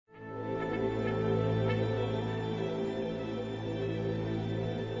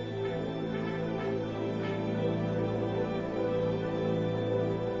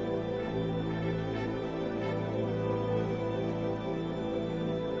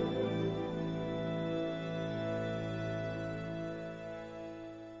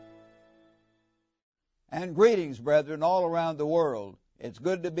And greetings, brethren, all around the world. It's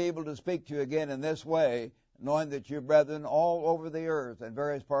good to be able to speak to you again in this way, knowing that you brethren all over the earth in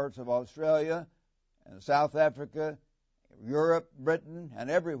various parts of Australia and South Africa, Europe, Britain,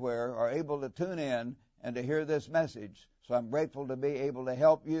 and everywhere are able to tune in and to hear this message. So I'm grateful to be able to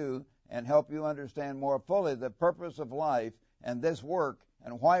help you and help you understand more fully the purpose of life and this work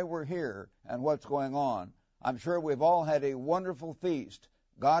and why we're here and what's going on. I'm sure we've all had a wonderful feast.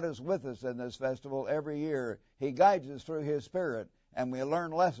 God is with us in this festival every year. He guides us through His Spirit, and we learn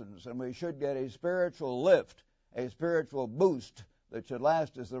lessons, and we should get a spiritual lift, a spiritual boost that should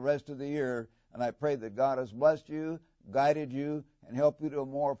last us the rest of the year. And I pray that God has blessed you, guided you, and helped you to a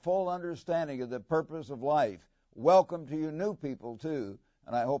more full understanding of the purpose of life. Welcome to you new people, too.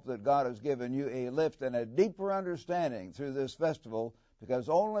 And I hope that God has given you a lift and a deeper understanding through this festival, because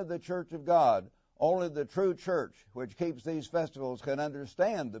only the Church of God, only the true church which keeps these festivals can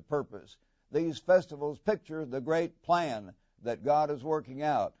understand the purpose. These festivals picture the great plan that God is working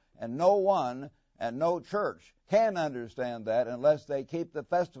out. And no one and no church can understand that unless they keep the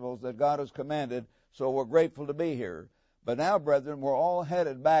festivals that God has commanded. So we're grateful to be here. But now, brethren, we're all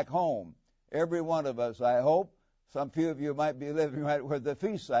headed back home. Every one of us, I hope. Some few of you might be living right where the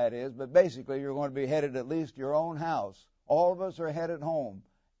feast site is, but basically you're going to be headed at least to your own house. All of us are headed home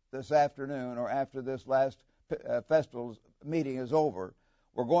this afternoon or after this last festival's meeting is over.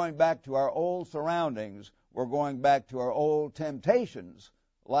 We're going back to our old surroundings. We're going back to our old temptations,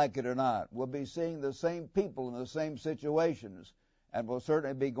 like it or not. We'll be seeing the same people in the same situations, and we'll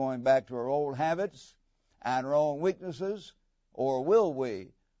certainly be going back to our old habits and our own weaknesses, or will we?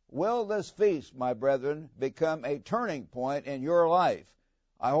 Will this feast, my brethren, become a turning point in your life?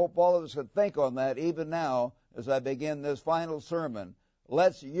 I hope all of us can think on that even now as I begin this final sermon.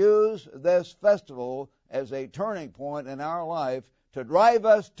 Let's use this festival as a turning point in our life to drive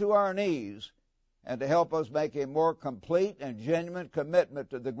us to our knees and to help us make a more complete and genuine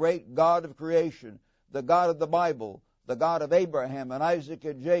commitment to the great God of creation, the God of the Bible, the God of Abraham and Isaac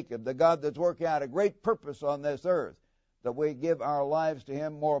and Jacob, the God that's working out a great purpose on this earth, that we give our lives to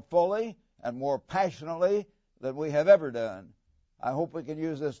Him more fully and more passionately than we have ever done. I hope we can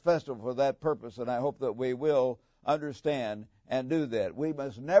use this festival for that purpose, and I hope that we will understand and do that. We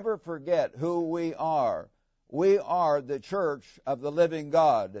must never forget who we are. We are the church of the living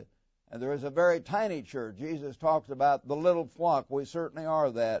God. And there is a very tiny church. Jesus talks about the little flock. We certainly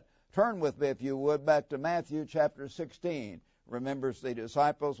are that. Turn with me, if you would, back to Matthew chapter 16. Remember, the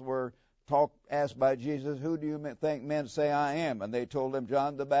disciples were asked by Jesus, who do you think men say I am? And they told him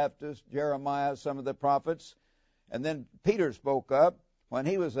John the Baptist, Jeremiah, some of the prophets. And then Peter spoke up when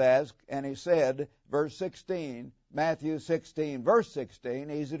he was asked, and he said, verse 16, Matthew 16, verse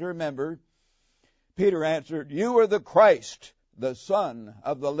 16, easy to remember. Peter answered, you are the Christ, the Son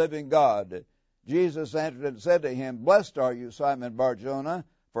of the living God. Jesus answered and said to him, blessed are you, Simon Bar-Jonah,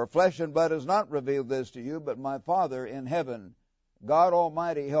 for flesh and blood has not revealed this to you, but my Father in heaven. God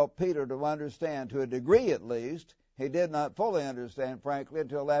Almighty helped Peter to understand, to a degree at least. He did not fully understand, frankly,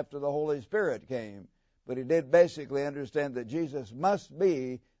 until after the Holy Spirit came. But he did basically understand that Jesus must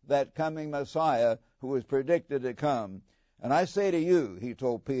be that coming Messiah who was predicted to come. And I say to you, he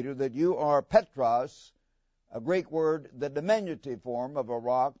told Peter, that you are Petros, a Greek word, the diminutive form of a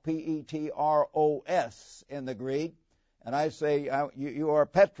rock, Petros in the Greek. And I say you are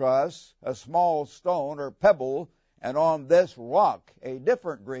Petros, a small stone or pebble, and on this rock, a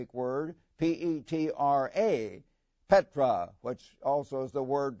different Greek word, Petra, Petra, which also is the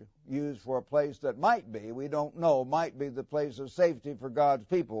word used for a place that might be, we don't know, might be the place of safety for God's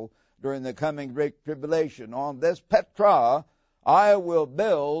people during the coming great tribulation. On this Petra, I will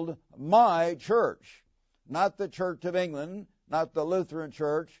build my church. Not the Church of England, not the Lutheran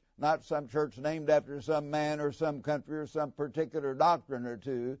Church, not some church named after some man or some country or some particular doctrine or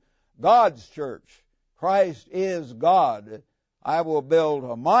two. God's church. Christ is God. I will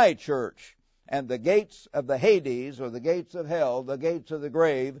build my church, and the gates of the Hades, or the gates of hell, the gates of the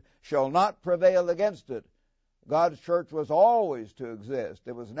grave, shall not prevail against it. God's church was always to exist.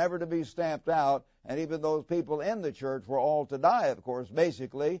 It was never to be stamped out, and even those people in the church were all to die, of course,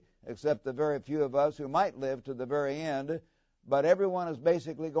 basically, except the very few of us who might live to the very end. But everyone is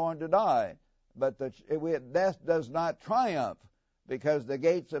basically going to die. But death does not triumph, because the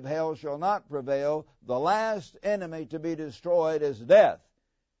gates of hell shall not prevail. The last enemy to be destroyed is death.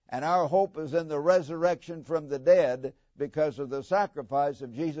 And our hope is in the resurrection from the dead because of the sacrifice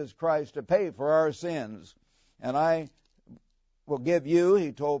of Jesus Christ to pay for our sins. And I will give you,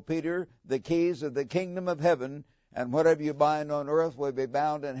 he told Peter, the keys of the kingdom of heaven, and whatever you bind on earth will be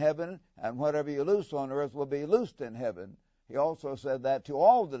bound in heaven, and whatever you loose on earth will be loosed in heaven. He also said that to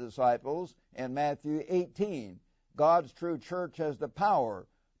all the disciples in Matthew 18. God's true church has the power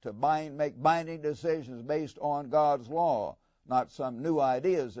to make binding decisions based on God's law, not some new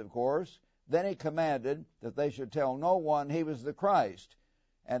ideas, of course. Then he commanded that they should tell no one he was the Christ.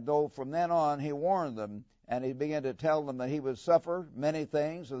 And though from then on he warned them, and he began to tell them that he would suffer many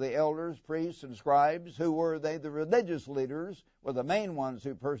things of the elders, priests, and scribes. Who were they? The religious leaders were the main ones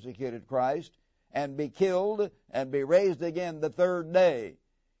who persecuted Christ, and be killed and be raised again the third day.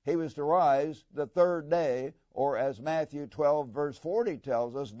 He was to rise the third day, or as Matthew 12 verse 40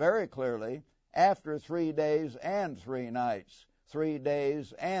 tells us very clearly, after 3 days and 3 nights. 3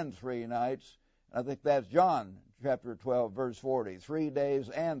 days and 3 nights. I think that's John chapter 12 verse 40. 3 days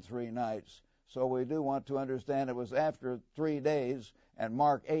and 3 nights. So we do want to understand it was after 3 days, and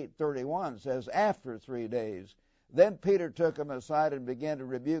Mark 8:31 says after 3 days. Then Peter took him aside and began to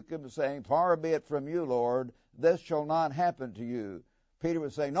rebuke him, saying, Far be it from you, Lord, this shall not happen to you. Peter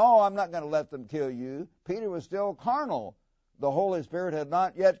was saying, No, I'm not going to let them kill you. Peter was still carnal. The Holy Spirit had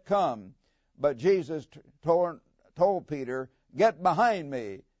not yet come. But Jesus told Peter, Get behind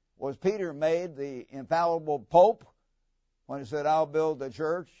me. Was Peter made the infallible pope when he said, I'll build the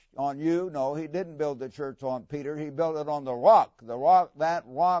church on you? No, he didn't build the church on Peter. He built it on the rock. That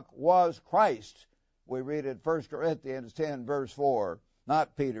rock was Christ. We read it 1 Corinthians 10 verse 4,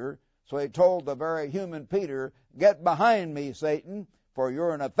 not Peter. So he told the very human Peter, Get behind me, Satan, for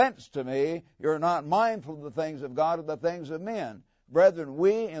you're an offense to me. You're not mindful of the things of God or the things of men. Brethren,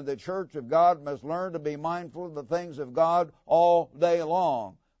 we in the church of God must learn to be mindful of the things of God all day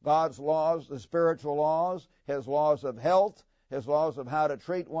long. God's laws, the spiritual laws, His laws of health, His laws of how to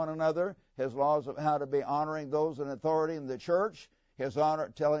treat one another, His laws of how to be honoring those in authority in the church, His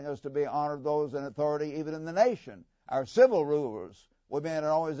honor telling us to be honored those in authority even in the nation. Our civil rulers, we may not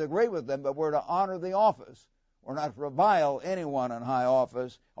always agree with them, but we're to honor the office. We're not to revile anyone in high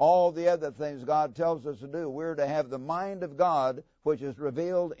office. All the other things God tells us to do, we're to have the mind of God, which is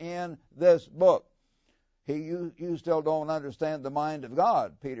revealed in this book. You still don't understand the mind of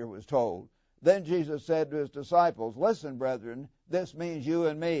God, Peter was told. Then Jesus said to his disciples, Listen, brethren, this means you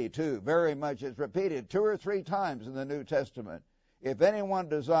and me too. Very much it's repeated 2 or 3 times in the New Testament. If anyone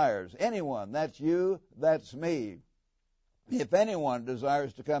desires, anyone, that's you, that's me. If anyone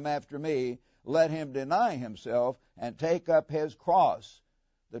desires to come after me, let him deny himself and take up his cross.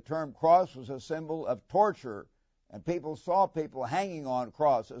 The term cross was a symbol of torture, and people saw people hanging on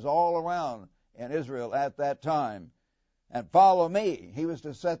crosses all around in Israel at that time. And follow me. He was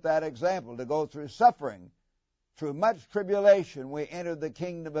to set that example, to go through suffering. Through much tribulation we enter the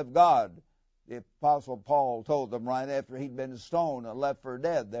kingdom of God. The Apostle Paul told them right after he'd been stoned and left for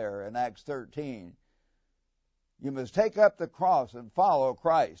dead there in Acts 13. You must take up the cross and follow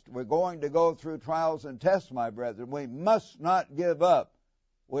Christ. We're going to go through trials and tests, my brethren. We must not give up.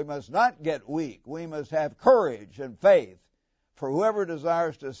 We must not get weak. We must have courage and faith. For whoever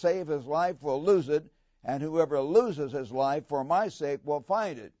desires to save his life will lose it, and whoever loses his life for my sake will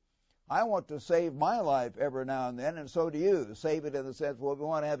find it. I want to save my life every now and then, and so do you. Save it in the sense, well, we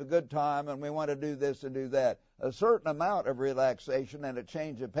want to have a good time, and we want to do this and do that. A certain amount of relaxation and a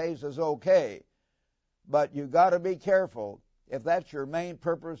change of pace is okay. But you've got to be careful. If that's your main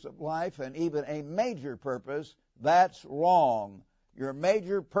purpose of life, and even a major purpose, that's wrong. Your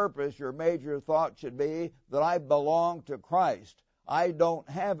major purpose, your major thought should be that I belong to Christ. I don't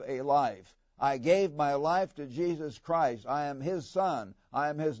have a life. I gave my life to Jesus Christ. I am His son. I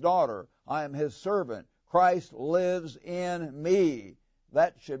am His daughter. I am His servant. Christ lives in me.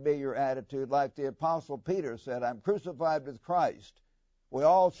 That should be your attitude. Like the Apostle Peter said, I'm crucified with Christ. We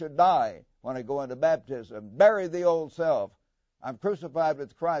all should die when I go into baptism. Bury the old self. I'm crucified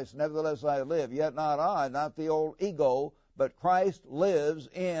with Christ. Nevertheless I live. Yet not I, not the old ego, but Christ lives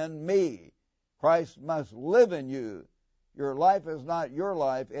in me. Christ must live in you. Your life is not your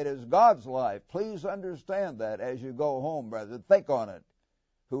life. It is God's life. Please understand that as you go home, brother. Think on it.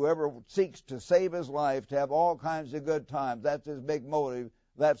 Whoever seeks to save his life, to have all kinds of good times, that's his big motive.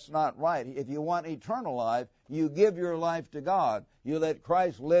 That's not right. If you want eternal life, you give your life to God. You let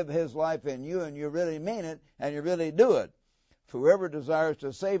Christ live His life in you, and you really mean it, and you really do it. Whoever desires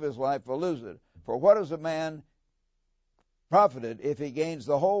to save his life will lose it. For what is a man profited if he gains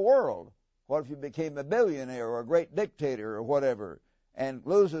the whole world? What if he became a billionaire or a great dictator or whatever and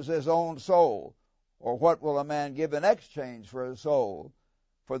loses his own soul? Or what will a man give in exchange for his soul?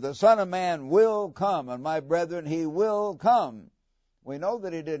 For the Son of Man will come, and my brethren, He will come. We know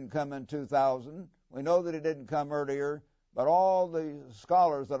that He didn't come in 2000. We know that He didn't come earlier. But all the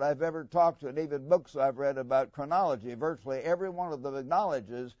scholars that I've ever talked to, and even books I've read about chronology, virtually every one of them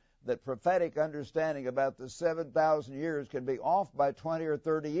acknowledges that prophetic understanding about the 7,000 years can be off by 20 or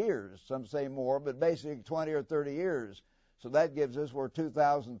 30 years. Some say more, but basically 20 or 30 years. So that gives us, we're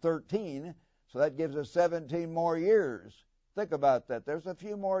 2013, so that gives us 17 more years. Think about that. There's a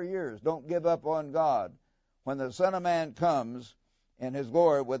few more years. Don't give up on God. When the Son of Man comes in his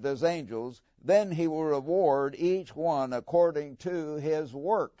glory with his angels, then he will reward each one according to his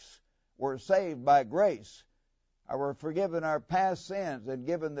works. We're saved by grace. We're forgiven our past sins and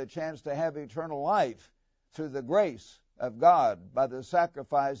given the chance to have eternal life through the grace of God by the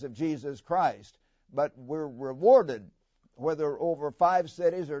sacrifice of Jesus Christ. But we're rewarded, whether over 5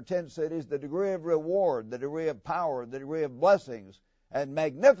 cities or 10 cities, the degree of reward, the degree of power, the degree of blessings and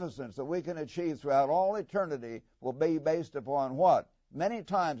magnificence that we can achieve throughout all eternity will be based upon what? Many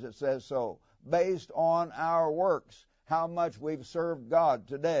times it says so, based on our works, how much we've served God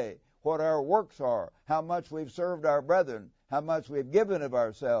today, what our works are, how much we've served our brethren, how much we've given of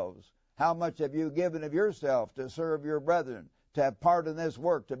ourselves, how much have you given of yourself to serve your brethren, to have part in this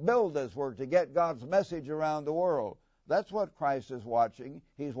work, to build this work, to get God's message around the world. That's what Christ is watching.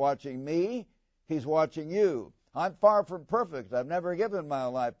 He's watching me. He's watching you. I'm far from perfect. I've never given my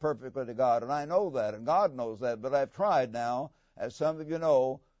life perfectly to God, and I know that, and God knows that, but I've tried now. As some of you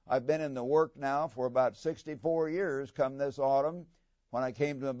know, I've been in the work now for about 64 years come this autumn, when I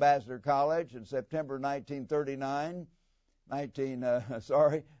came to Ambassador College in September 1949,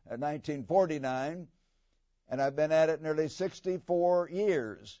 and I've been at it nearly 64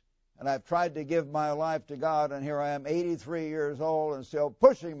 years. And I've tried to give my life to God, and here I am 83 years old and still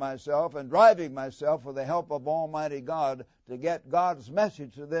pushing myself and driving myself with the help of Almighty God to get God's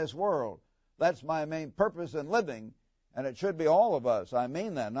message to this world. That's my main purpose in living, and it should be all of us. I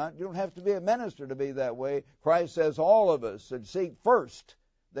mean that. You don't have to be a minister to be that way. Christ says all of us should seek first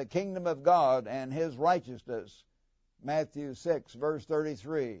the kingdom of God and his righteousness. Matthew 6, verse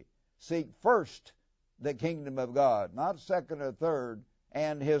 33. Seek first the kingdom of God, not second or third,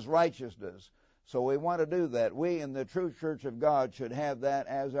 and his righteousness. So we want to do that. We in the true church of God should have that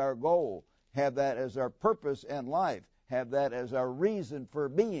as our goal, have that as our purpose in life, have that as our reason for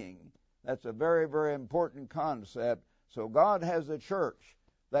being. That's a very, very important concept. So God has a church.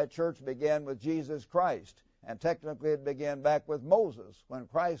 That church began with Jesus Christ, and technically it began back with Moses, when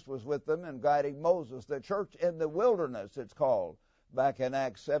Christ was with them and guiding Moses. The church in the wilderness, it's called, back in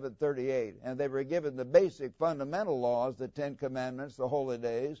Acts 7:38. And they were given the basic fundamental laws, the 10 Commandments, the holy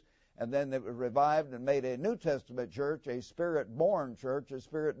days, and then they were revived and made a New Testament church, a Spirit-born church, a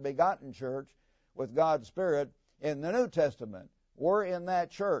Spirit-begotten church with God's Spirit in the New Testament. We're in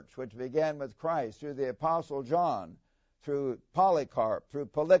that church, which began with Christ through the Apostle John, through Polycarp, through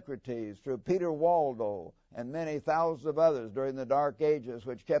Polycrates, through Peter Waldo, and many thousands of others during the Dark Ages,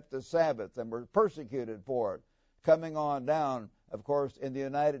 which kept the Sabbath and were persecuted for it. Coming on down, of course, in the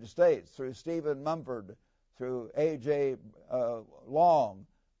United States, through Stephen Mumford, through A.J. Long,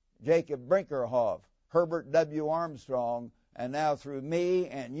 Jacob Brinkerhoff, Herbert W. Armstrong, and now through me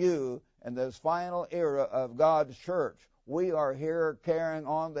and you in this final era of God's church. We are here carrying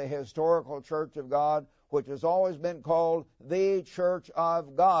on the historical church of God, which has always been called the Church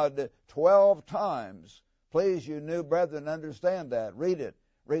of God 12 times. Please, you new brethren, understand that. Read it.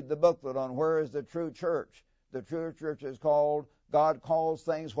 Read the booklet on where is the true church. The true church is called, God calls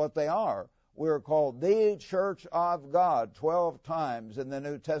things what they are. We are called the Church of God 12 times in the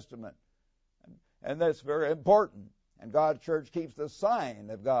New Testament. And that's very important. And God's church keeps the sign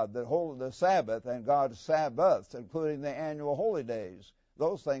of God, the whole of the Sabbath and God's Sabbaths, including the annual holy days.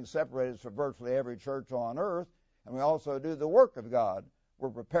 Those things separate us from virtually every church on earth. And we also do the work of God. We're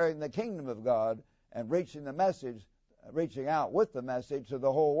preparing the kingdom of God and reaching the message, reaching out with the message to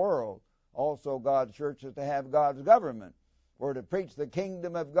the whole world. Also, God's church is to have God's government. We're to preach the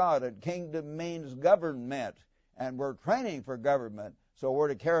kingdom of God, and kingdom means government, and we're training for government. So we're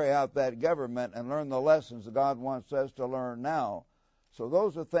to carry out that government and learn the lessons that God wants us to learn now. So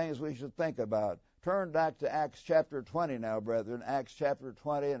those are things we should think about. Turn back to Acts chapter 20 now, brethren. Acts chapter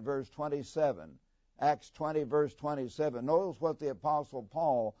 20 and verse 27. Acts 20, verse 27. Notice what the Apostle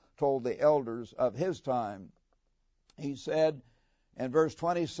Paul told the elders of his time. He said in verse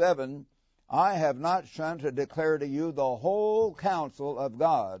 27, I have not shunned to declare to you the whole counsel of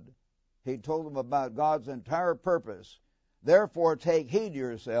God. He told them about God's entire purpose. Therefore take heed to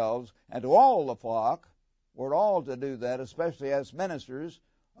yourselves and to all the flock. We're all to do that, especially as ministers,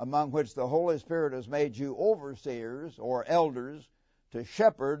 among which the Holy Spirit has made you overseers or elders to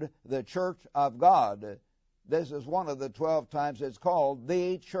shepherd the church of God. This is one of the 12 times it's called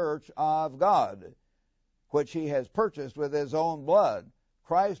the church of God, which he has purchased with his own blood.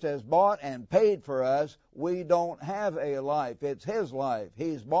 Christ has bought and paid for us, we don't have a life. It's His life.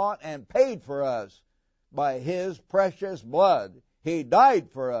 He's bought and paid for us by His precious blood. He died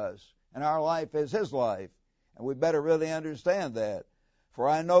for us, and our life is His life. And we better really understand that. For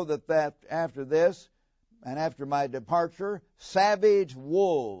I know that after this, and after my departure, savage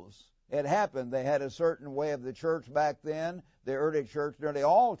wolves. It happened. They had a certain way of the church back then. The early church, nearly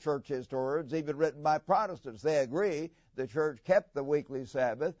all church historians, even written by Protestants, they agree the church kept the weekly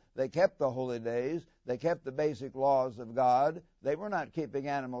Sabbath. They kept the holy days. They kept the basic laws of God. They were not keeping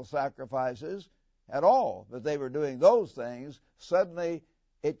animal sacrifices at all, but they were doing those things. Suddenly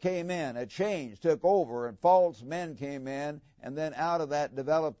it came in, a change took over, and false men came in, and then out of that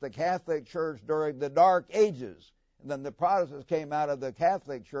developed the Catholic Church during the Dark Ages. And then the Protestants came out of the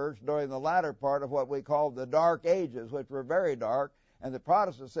Catholic Church during the latter part of what we call the Dark Ages, which were very dark, and the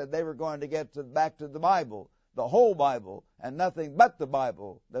Protestants said they were going to get back to the Bible, the whole Bible, and nothing but the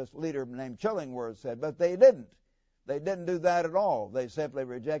Bible, this leader named Chillingworth said, but they didn't. They didn't do that at all. They simply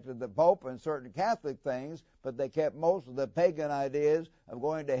rejected the Pope and certain Catholic things, but they kept most of the pagan ideas of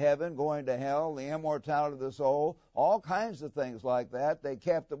going to heaven, going to hell, the immortality of the soul, all kinds of things like that. They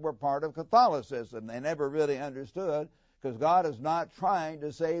kept that were part of Catholicism. They never really understood, because God is not trying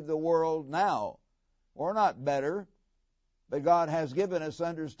to save the world now. We're not better, but God has given us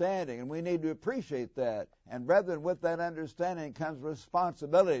understanding, and we need to appreciate that. And brethren, with that understanding comes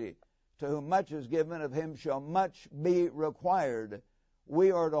responsibility. To whom much is given, of him shall much be required. We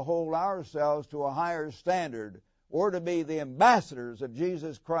are to hold ourselves to a higher standard. We're to be the ambassadors of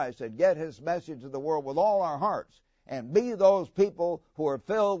Jesus Christ and get His message to the world with all our hearts, and be those people who are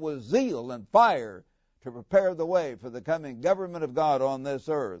filled with zeal and fire to prepare the way for the coming government of God on this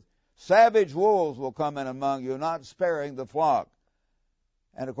earth. Savage wolves will come in among you, not sparing the flock.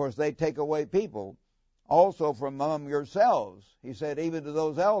 And of course they take away people also from among yourselves. He said even to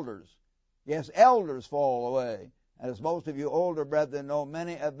those elders. Yes, elders fall away. And as most of you older brethren know,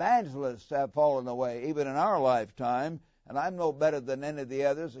 many evangelists have fallen away, even in our lifetime. And I'm no better than any of the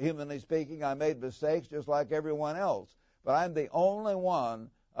others. Humanly speaking, I made mistakes just like everyone else. But I'm the only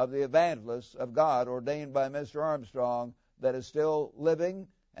one of the evangelists of God ordained by Mr. Armstrong that is still living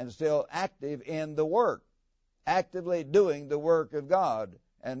and still active in the work, actively doing the work of God.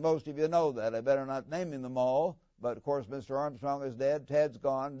 And most of you know that. I better not name them all. But, of course, Mr. Armstrong is dead. Ted's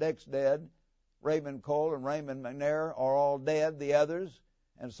gone. Dick's dead. Raymond Cole and Raymond McNair are all dead, the others.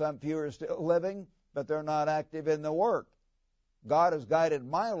 And some few are still living, but they're not active in the work. God has guided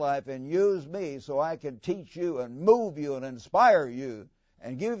my life and used me so I can teach you and move you and inspire you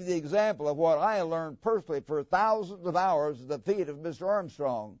and give you the example of what I learned personally for thousands of hours at the feet of Mr.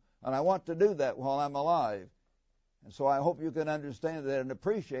 Armstrong. And I want to do that while I'm alive. And so I hope you can understand that and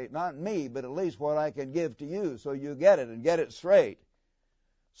appreciate, not me, but at least what I can give to you so you get it and get it straight.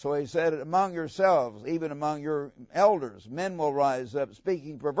 So he said, among yourselves, even among your elders, men will rise up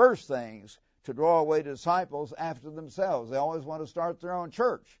speaking perverse things to draw away disciples after themselves. They always want to start their own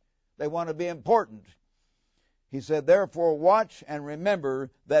church. They want to be important. He said, therefore watch and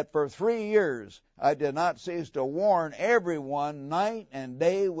remember that for 3 years I did not cease to warn everyone night and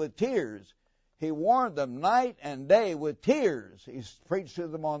day with tears. He warned them night and day with tears. He preached to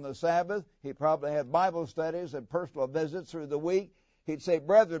them on the Sabbath. He probably had Bible studies and personal visits through the week. He'd say,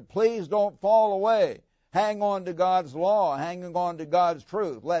 brethren, please don't fall away. Hang on to God's law. Hang on to God's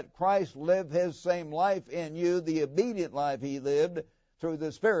truth. Let Christ live His same life in you, the obedient life He lived through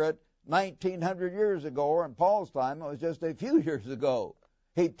the Spirit 1900 years ago, or in Paul's time, it was just a few years ago.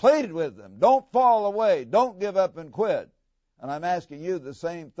 He pleaded with them, don't fall away. Don't give up and quit. And I'm asking you the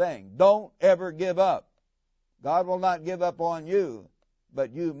same thing. Don't ever give up. God will not give up on you,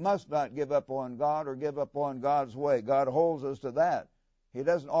 but you must not give up on God or give up on God's way. God holds us to that. He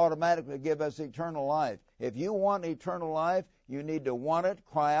doesn't automatically give us eternal life. If you want eternal life, you need to want it,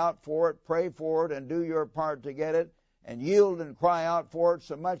 cry out for it, pray for it, and do your part to get it, and yield and cry out for it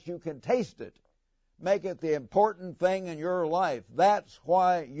so much you can taste it. Make it the important thing in your life. That's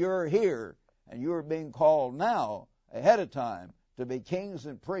why you're here, and you are being called now, ahead of time, to be kings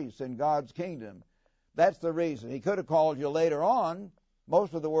and priests in God's kingdom. That's the reason. He could have called you later on.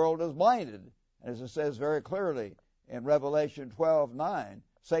 Most of the world is blinded. As it says very clearly in Revelation 12:9,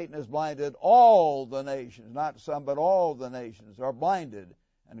 Satan has blinded all the nations, not some, but all the nations are blinded.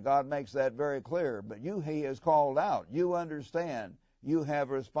 And God makes that very clear. But you, He has called out. You understand. You have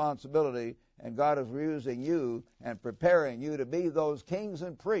responsibility, and God is using you and preparing you to be those kings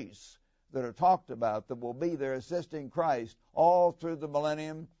and priests that are talked about, that will be there assisting Christ all through the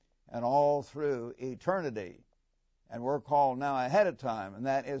millennium and all through eternity. And we're called now ahead of time, and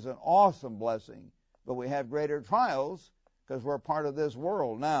that is an awesome blessing. But we have greater trials because we're part of this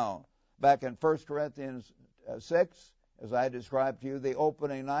world now. Back in 1 Corinthians 6, as I described to you the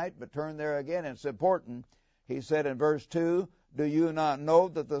opening night, but turn there again, it's important. He said in verse 2, do you not know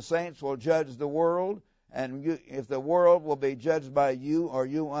that the saints will judge the world? And if the world will be judged by you, are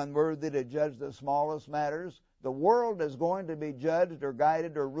you unworthy to judge the smallest matters? The world is going to be judged or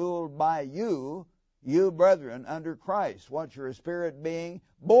guided or ruled by you, you brethren, under Christ. Once you're a spirit being,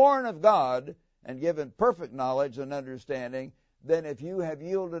 born of God, and given perfect knowledge and understanding, then if you have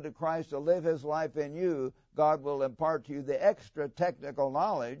yielded to Christ to live His life in you, God will impart to you the extra technical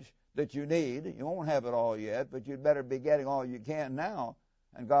knowledge that you need. You won't have it all yet, but you'd better be getting all you can now.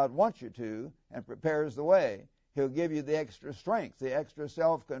 And God wants you to, and prepares the way. He'll give you the extra strength, the extra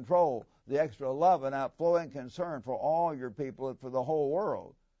self-control, the extra love and outflowing concern for all your people and for the whole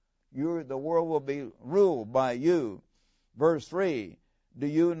world. The world will be ruled by you. Verse 3, do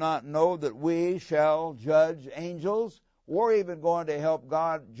you not know that we shall judge angels? We're even going to help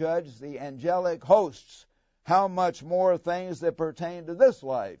God judge the angelic hosts. How much more things that pertain to this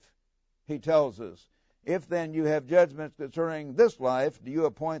life? He tells us. If then you have judgments concerning this life, do you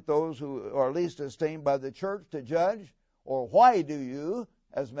appoint those who are least esteemed by the church to judge? Or why do you,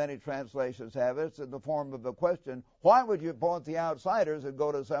 as many translations have it, it's in the form of a question, why would you appoint the outsiders and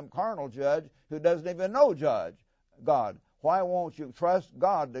go to some carnal judge who doesn't even know God? Why won't you trust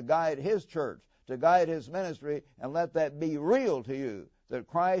God to guide His church, to guide His ministry, and let that be real to you, that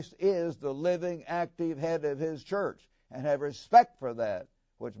Christ is the living, active head of His church, and have respect for that,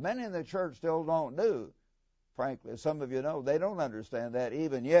 which many in the church still don't do. Frankly, some of you know they don't understand that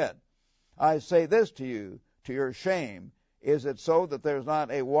even yet. I say this to you, to your shame. Is it so that there's not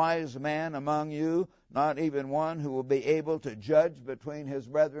a wise man among you, not even one who will be able to judge between his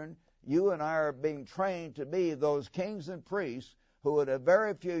brethren? You and I are being trained to be those kings and priests who in a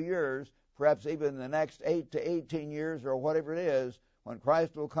very few years, perhaps even the next 8 to 18 years or whatever it is, when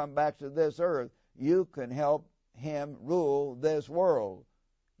Christ will come back to this earth, you can help Him rule this world.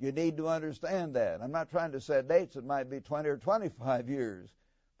 You need to understand that. I'm not trying to set dates. It might be 20 or 25 years.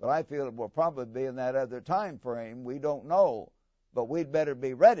 But I feel it will probably be in that other time frame. We don't know. But we'd better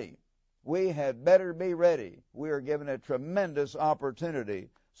be ready. We had better be ready. We are given a tremendous opportunity.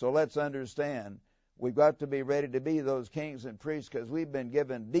 So let's understand. We've got to be ready to be those kings and priests because we've been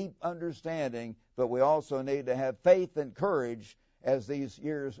given deep understanding. But we also need to have faith and courage as these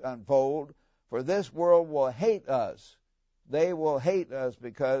years unfold. For this world will hate us. They will hate us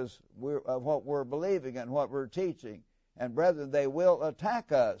because of what we're believing and what we're teaching. And brethren, they will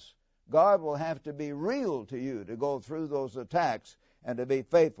attack us. God will have to be real to you to go through those attacks and to be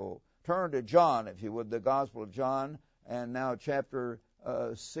faithful. Turn to John, if you would, the Gospel of John, and now chapter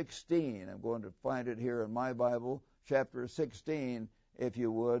 16. I'm going to find it here in my Bible. Chapter 16, if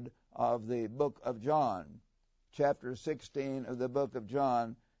you would, of the book of John. Chapter 16 of the book of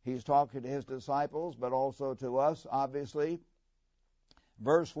John. He's talking to His disciples, but also to us, obviously.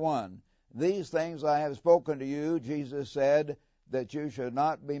 Verse 1, these things I have spoken to you, Jesus said, that you should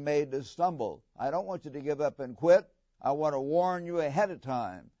not be made to stumble. I don't want you to give up and quit. I want to warn you ahead of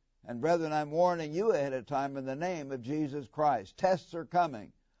time. And brethren, I'm warning you ahead of time in the name of Jesus Christ. Tests are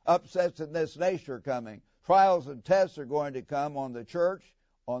coming. Upsets in this nation are coming. Trials and tests are going to come on the church,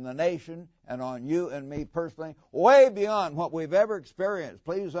 on the nation, and on you and me personally, way beyond what we've ever experienced.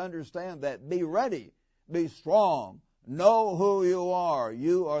 Please understand that. Be ready. Be strong. Know who you are.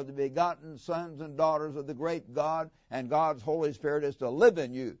 You are the begotten sons and daughters of the great God, and God's Holy Spirit is to live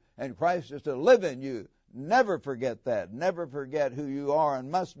in you, and Christ is to live in you. Never forget that. Never forget who you are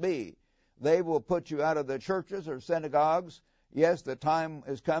and must be. They will put you out of the churches or synagogues. Yes, the time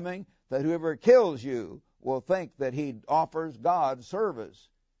is coming that whoever kills you will think that he offers God service.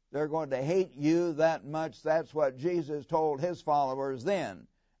 They're going to hate you that much. That's what Jesus told His followers then.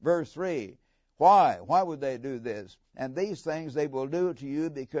 Verse 3, why? Why would they do this? And these things they will do to you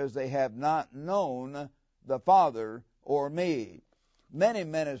because they have not known the Father or me. Many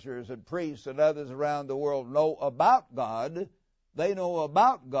ministers and priests and others around the world know about God. They know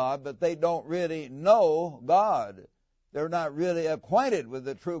about God, but they don't really know God. They're not really acquainted with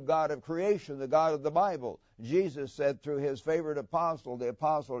the true God of creation, the God of the Bible. Jesus said through His favorite apostle, the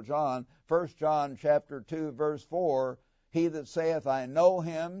Apostle John, 1 John chapter 2, verse 4, he that saith, I know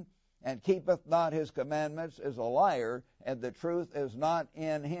Him, and keepeth not His commandments, is a liar, and the truth is not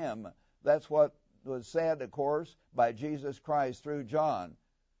in him. That's what was said, of course, by Jesus Christ through John.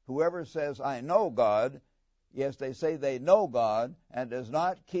 Whoever says, I know God, yes, they say they know God, and does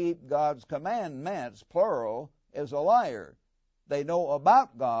not keep God's commandments, plural, is a liar. They know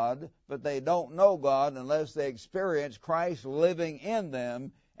about God, but they don't know God unless they experience Christ living in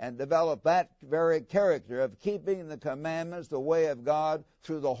them and develop that very character of keeping the commandments, the way of God,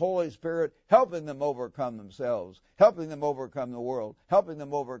 through the Holy Spirit, helping them overcome themselves, helping them overcome the world, helping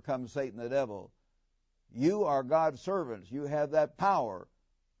them overcome Satan the devil. You are God's servants. You have that power.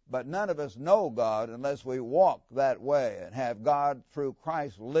 But none of us know God unless we walk that way and have God, through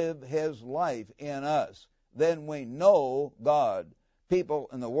Christ, live His life in us. Then we know God. People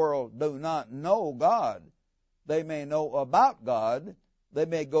in the world do not know God. They may know about God. They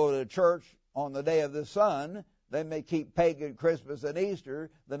may go to church on the day of the sun. They may keep pagan Christmas and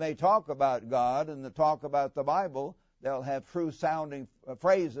Easter. They may talk about God and talk about the Bible. They'll have true-sounding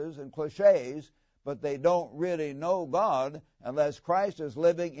phrases and cliches, but they don't really know God unless Christ is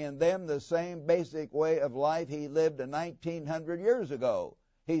living in them the same basic way of life He lived 1,900 years ago.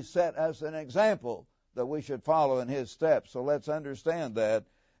 He set us an example that we should follow in His steps. So let's understand that,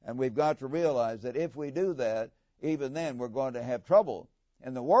 and we've got to realize that if we do that, even then we're going to have trouble.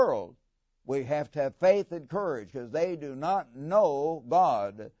 In the world, we have to have faith and courage because they do not know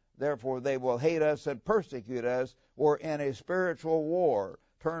God. Therefore, they will hate us and persecute us. We're in a spiritual war.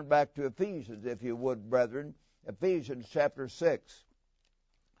 Turn back to Ephesians, if you would, brethren. Ephesians chapter 6.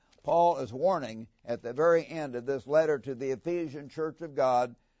 Paul is warning at the very end of this letter to the Ephesian church of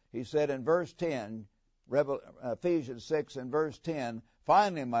God. He said in verse 10, Ephesians 6 and verse 10,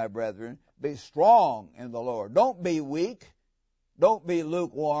 "Finally, my brethren, be strong in the Lord." Don't be weak. Don't be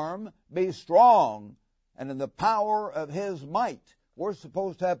lukewarm. Be strong and in the power of His might. We're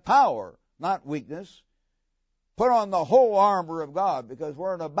supposed to have power, not weakness. Put on the whole armor of God, because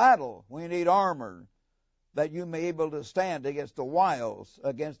we're in a battle. We need armor, that you may be able to stand against the wiles,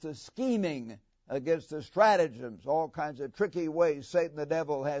 against the scheming, against the stratagems, all kinds of tricky ways Satan the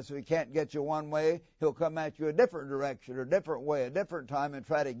devil has. If he can't get you one way, he'll come at you a different direction, or a different way, a different time, and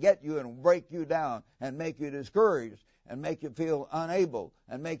try to get you and break you down and make you discouraged and make you feel unable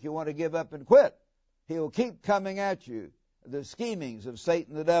and make you want to give up and quit. He'll keep coming at you, the schemings of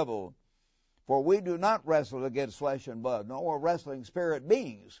Satan the devil. For we do not wrestle against flesh and blood. No, we're wrestling spirit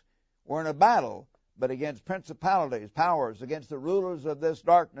beings. We're in a battle, but against principalities, powers, against the rulers of this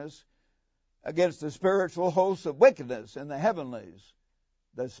darkness, against the spiritual hosts of wickedness in the heavenlies.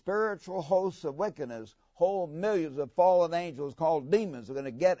 The spiritual hosts of wickedness, whole millions of fallen angels called demons are going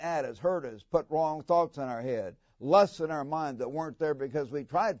to get at us, hurt us, put wrong thoughts in our head, lusts in our mind that weren't there because we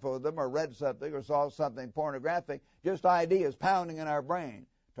tried for them or read something or saw something pornographic, just ideas pounding in our brain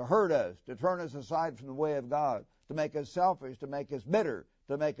to hurt us, to turn us aside from the way of God, to make us selfish, to make us bitter,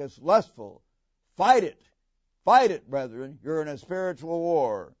 to make us lustful. Fight it. Fight it, brethren. You're in a spiritual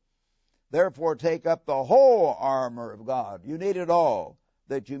war. Therefore, take up the whole armor of God. You need it all,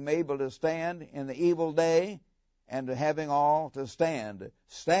 that you may be able to stand in the evil day, and having all to stand.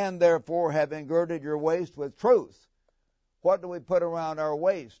 Stand therefore, having girded your waist with truth. What do we put around our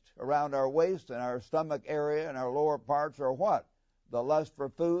waist? Around our waist and our stomach area and our lower parts are what? The lust for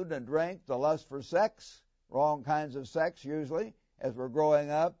food and drink, the lust for sex, wrong kinds of sex usually, as we're growing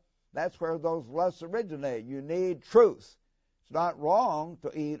up. That's where those lusts originate. You need truth. It's not wrong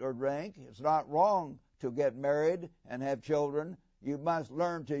to eat or drink. It's not wrong to get married and have children. You must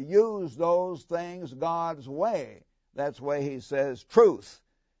learn to use those things God's way. That's the way He says truth.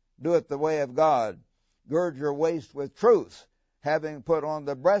 Do it the way of God. Gird your waist with truth, having put on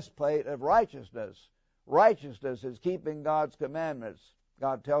the breastplate of righteousness. Righteousness is keeping God's commandments.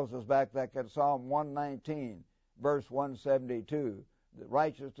 God tells us back in Psalm 119, verse 172. That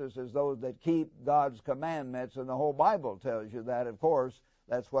righteousness is those that keep God's commandments, and the whole Bible tells you that, of course.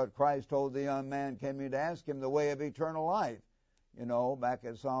 That's what Christ told the young man came in to ask Him, the way of eternal life. You know, back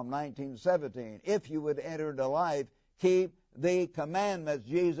in Psalm 19:17. If you would enter into life, keep the commandments,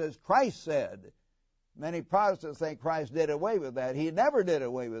 Jesus Christ said. Many Protestants think Christ did away with that. He never did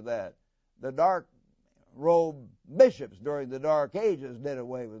away with that. The dark-robed bishops during the Dark Ages did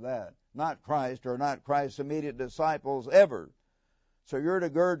away with that. Not Christ, or not Christ's immediate disciples ever. So you're to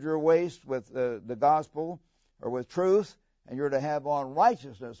gird your waist with the gospel, or with truth, and you're to have on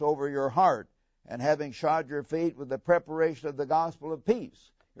righteousness over your heart, and having shod your feet with the preparation of the gospel of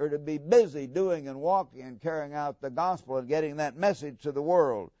peace. You're to be busy doing and walking and carrying out the gospel and getting that message to the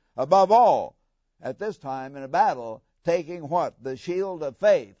world. Above all, at this time in a battle, taking what? The shield of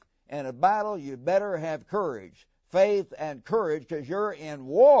faith. In a battle, you better have courage, faith and courage, because you're in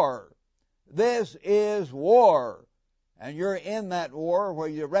war. This is war. And you're in that war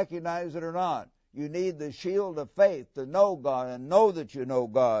whether you recognize it or not. You need the shield of faith to know God and know that you know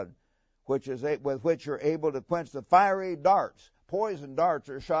God, with which you're able to quench the fiery darts. Poison darts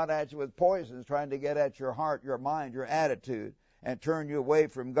are shot at you with poisons trying to get at your heart, your mind, your attitude, and turn you away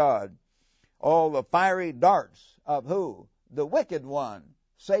from God. All the fiery darts of who? The wicked one,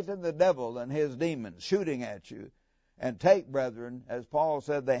 Satan the devil and his demons shooting at you. And take, brethren, as Paul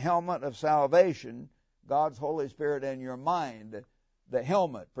said, the helmet of salvation, God's Holy Spirit in your mind, the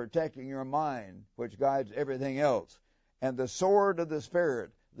helmet protecting your mind, which guides everything else. And the sword of the Spirit,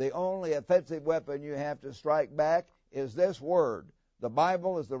 the only offensive weapon you have to strike back is this word. The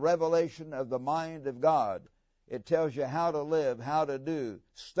Bible is the revelation of the mind of God. It tells you how to live, how to do.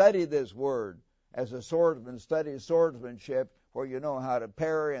 Study this word as a swordsman studies swordsmanship, where you know how to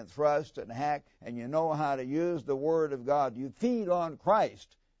parry and thrust and hack, and you know how to use the Word of God. You feed on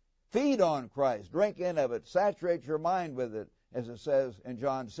Christ. Feed on Christ. Drink in of it. Saturate your mind with it, as it says in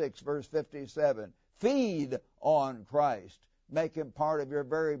John 6, verse 57. Feed on Christ. Make Him part of your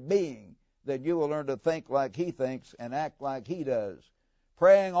very being, that you will learn to think like He thinks and act like He does.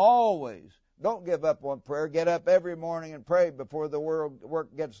 Praying always. Don't give up on prayer. Get up every morning and pray before the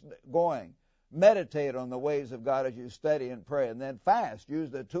work gets going. Meditate on the ways of God as you study and pray. And then fast.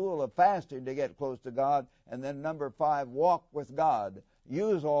 Use the tool of fasting to get close to God. And then number 5, walk with God.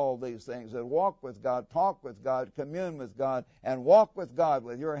 Use all these things and walk with God, talk with God, commune with God, and walk with God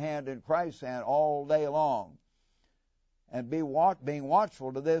with your hand in Christ's hand all day long. And being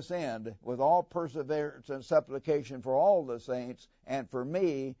watchful to this end with all perseverance and supplication for all the saints and for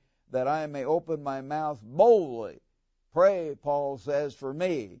me, that I may open my mouth boldly. Pray, Paul says, for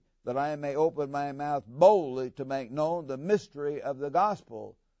me, that I may open my mouth boldly to make known the mystery of the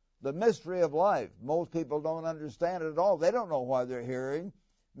gospel, the mystery of life. Most people don't understand it at all. They don't know why they're hearing.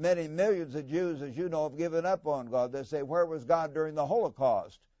 Many millions of Jews, as you know, have given up on God. They say, where was God during the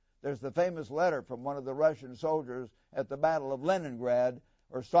Holocaust? There's the famous letter from one of the Russian soldiers at the Battle of Leningrad,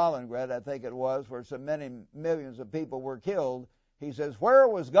 or Stalingrad, I think it was, where so many millions of people were killed. He says, where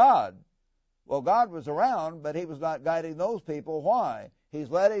was God? Well, God was around, but He was not guiding those people. Why? He's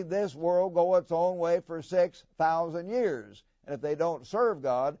letting this world go its own way for 6,000 years. And if they don't serve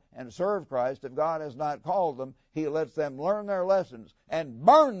God and serve Christ, if God has not called them, He lets them learn their lessons and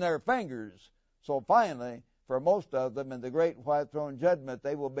burn their fingers. So finally, for most of them in the great white throne judgment,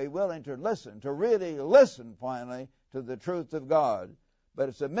 they will be willing to listen, to really listen finally to the truth of God. But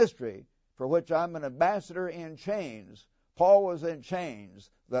it's a mystery for which I'm an ambassador in chains. Paul was in chains,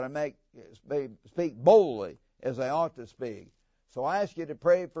 that I may speak boldly as I ought to speak. So I ask you to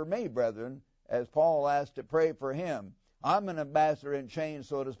pray for me, brethren, as Paul asked to pray for him. I'm an ambassador in chains,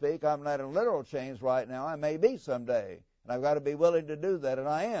 so to speak. I'm not in literal chains right now. I may be someday. And I've got to be willing to do that, and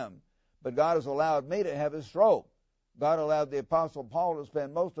I am. But God has allowed me to have a stroke. God allowed the Apostle Paul to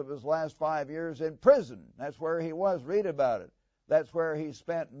spend most of his last 5 years in prison. That's where he was. Read about it. That's where he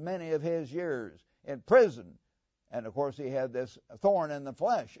spent many of his years, in prison. And, of course, he had this thorn in the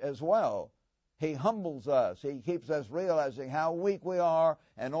flesh as well. He humbles us. He keeps us realizing how weak we are,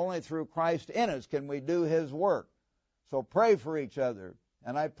 and only through Christ in us can we do His work. So pray for each other.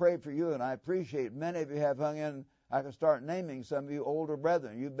 And I pray for you, and I appreciate many of you have hung in. I can start naming some of you older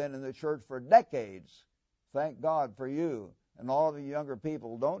brethren. You've been in the church for decades. Thank God for you. And all of you younger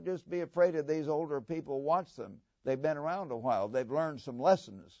people, don't just be afraid of these older people. Watch them. They've been around a while. They've learned some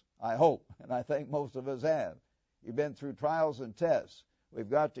lessons, I hope, and I think most of us have. You've been through trials and tests. We've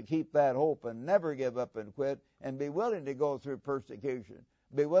got to keep that hope and never give up and quit, and be willing to go through persecution,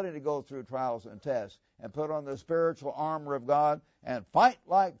 be willing to go through trials and tests, and put on the spiritual armor of God and fight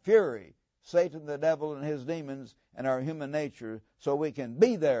like fury, Satan, the devil, and his demons, and our human nature, so we can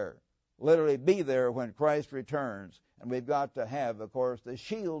be there, literally be there when Christ returns. And we've got to have, of course, the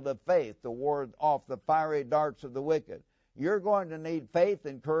shield of faith to ward off the fiery darts of the wicked. You're going to need faith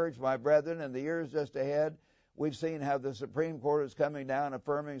and courage, my brethren, in the years just ahead. We've seen how the Supreme Court is coming down,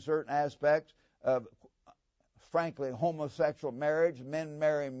 affirming certain aspects of, frankly, homosexual marriage. Men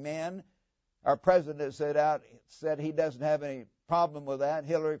marry men. Our president said he doesn't have any problem with that.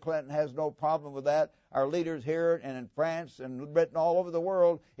 Hillary Clinton has no problem with that. Our leaders here and in France and Britain, all over the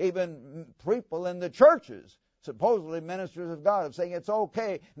world, even people in the churches, supposedly ministers of God, are saying it's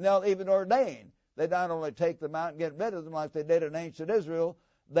okay, and they'll even ordain. They not only take them out and get rid of them like they did in ancient Israel,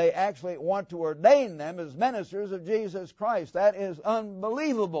 they actually want to ordain them as ministers of Jesus Christ. That is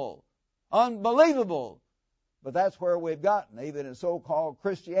unbelievable. Unbelievable. But that's where we've gotten, even in so-called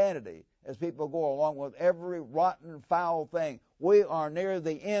Christianity, as people go along with every rotten, foul thing. We are near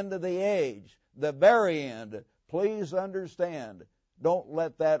the end of the age, the very end. Please understand. Don't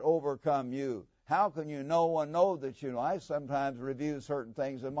let that overcome you. How can you know and know that you know? I sometimes review certain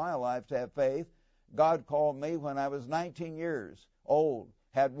things in my life to have faith. God called me when I was 19 years old.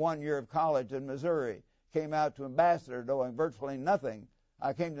 Had 1 year of college in Missouri, came out to ambassador knowing virtually nothing.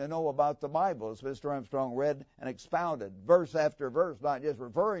 I came to know about the Bible as Mr. Armstrong read and expounded, verse after verse, not just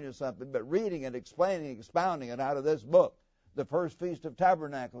referring to something, but reading and explaining, expounding it out of this book. The first Feast of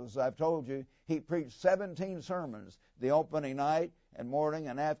Tabernacles, as I've told you, he preached 17 sermons, the opening night and morning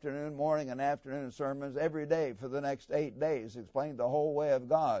and afternoon sermons every day for the next 8 days, explained the whole way of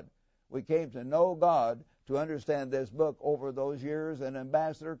God. We came to know God, to understand this book over those years in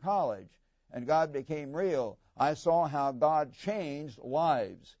Ambassador College, and God became real. I saw how God changed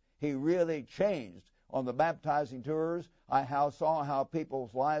lives. He really changed. On the baptizing tours, I saw how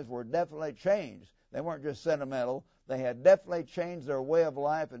people's lives were definitely changed. They weren't just sentimental. They had definitely changed their way of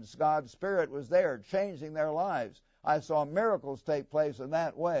life, and God's Spirit was there changing their lives. I saw miracles take place in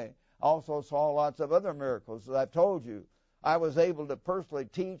that way. I also saw lots of other miracles, as I've told you. I was able to personally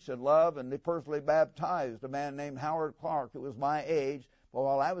teach and love and personally baptized a man named Howard Clark, who was my age. But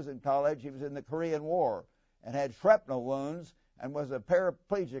while I was in college, he was in the Korean War and had shrapnel wounds and was a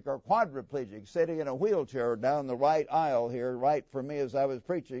paraplegic or quadriplegic, sitting in a wheelchair down the right aisle here, right for me as I was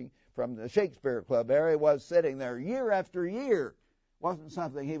preaching from the Shakespeare Club. There he was sitting there year after year. Wasn't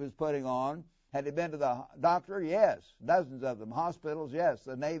something he was putting on. Had he been to the doctor? Yes. Dozens of them. Hospitals? Yes.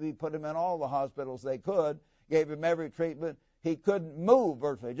 The Navy put him in all the hospitals they could, gave him every treatment. He couldn't move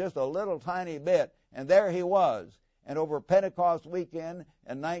virtually, just a little tiny bit. And there he was. And over Pentecost weekend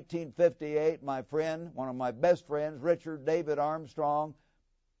in 1958, my friend, one of my best friends, Richard David Armstrong,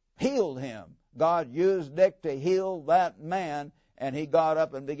 healed him. God used Dick to heal that man, and he got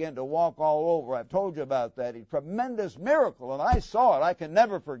up and began to walk all over. I've told you about that. A tremendous miracle, and I saw it. I can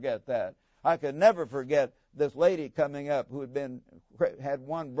never forget that. I can never forget this lady coming up who had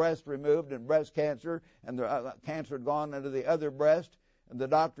one breast removed and breast cancer, and the cancer had gone into the other breast, and the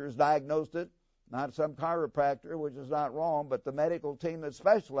doctors diagnosed it. Not some chiropractor, which is not wrong, but the medical team that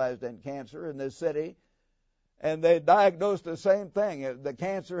specialized in cancer in this city. And they diagnosed the same thing. The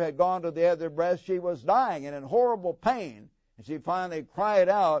cancer had gone to the other breast. She was dying and in horrible pain. And she finally cried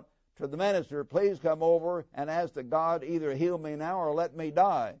out to the minister, "Please come over and ask that God either heal me now or let me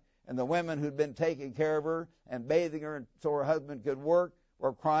die." And the women who'd been taking care of her and bathing her so her husband could work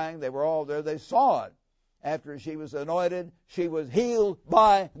were crying. They were all there. They saw it. After she was anointed, she was healed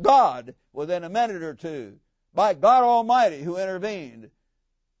by God within a minute or two, by God Almighty who intervened.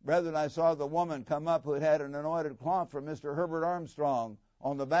 Brethren, I saw the woman come up who had an anointed cloth from Mr. Herbert Armstrong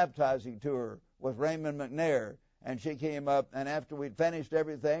on the baptizing tour with Raymond McNair. And she came up, and after we'd finished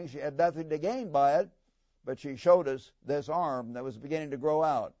everything, she had nothing to gain by it, but she showed us this arm that was beginning to grow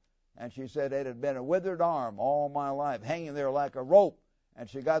out. And she said it had been a withered arm all my life, hanging there like a rope. And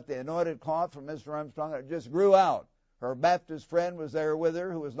she got the anointed cloth from Mr. Armstrong, and it just grew out. Her Baptist friend was there with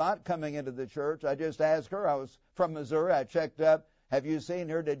her who was not coming into the church. I just asked her. I was from Missouri. I checked up. Have you seen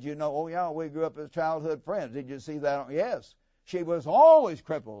her? Did you know? Oh, yeah, we grew up as childhood friends. Did you see that? Yes. She was always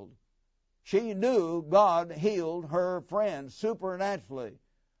crippled. She knew God healed her friend supernaturally.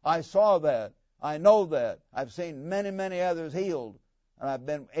 I saw that. I know that. I've seen many, many others healed, and I've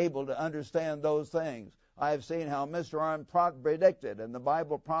been able to understand those things. I've seen how Mr. Armstrong predicted, and the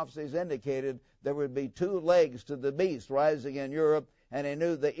Bible prophecies indicated there would be 2 legs to the beast rising in Europe, and he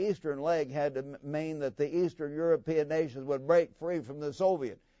knew the eastern leg had to mean that the Eastern European nations would break free from the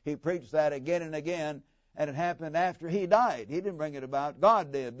Soviet. He preached that again and again, and it happened after he died. He didn't bring it about.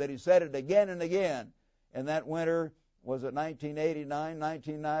 God did, but he said it again and again. And that winter, was it 1989,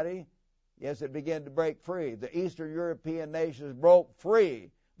 1990? Yes, it began to break free. The Eastern European nations broke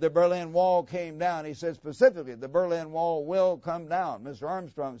free. The Berlin Wall came down. He said specifically, the Berlin Wall will come down. Mr.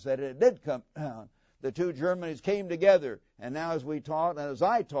 Armstrong said it did come down. The 2 Germanys came together, and now as we taught, and as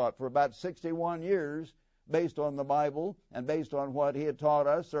I taught for about 61 years, based on the Bible and based on what he had taught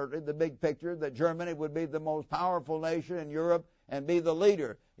us, certainly the big picture that Germany would be the most powerful nation in Europe and be the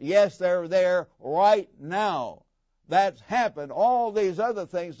leader. Yes, they're there right now. That's happened. All these other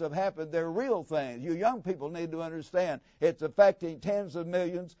things have happened. They're real things. You young people need to understand it's affecting tens of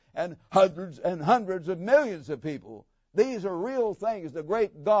millions and hundreds of millions of people. These are real things. The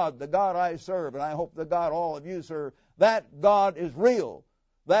great God, the God I serve, and I hope the God all of you serve, that God is real.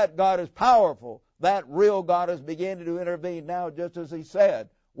 That God is powerful. That real God is beginning to intervene now, just as he said.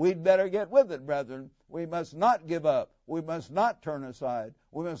 We'd better get with it, brethren. We must not give up. We must not turn aside.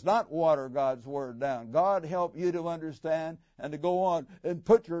 We must not water God's word down. God help you to understand and to go on and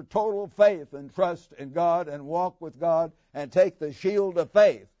put your total faith and trust in God and walk with God and take the shield of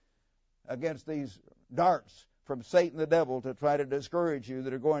faith against these darts from Satan the devil to try to discourage you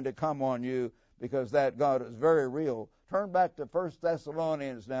that are going to come on you, because that God is very real. Turn back to 1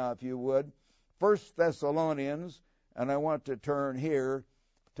 Thessalonians now, if you would. 1 Thessalonians, and I want to turn here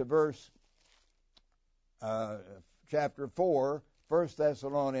to verse chapter 4, 1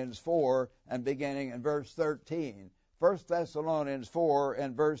 Thessalonians 4, and beginning in verse 13. 1 Thessalonians 4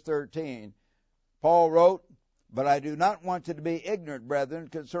 and verse 13. Paul wrote, But I do not want you to be ignorant, brethren,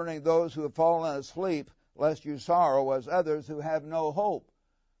 concerning those who have fallen asleep, lest you sorrow as others who have no hope.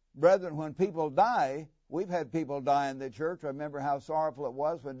 Brethren, when people die, we've had people die in the church. I remember how sorrowful it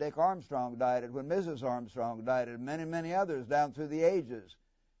was when Dick Armstrong died and when Mrs. Armstrong died and many, many others down through the ages.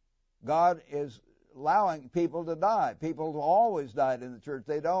 God is allowing people to die. People have always died in the church.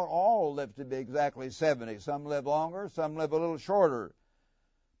 They don't all live to be exactly 70. Some live longer, some live a little shorter.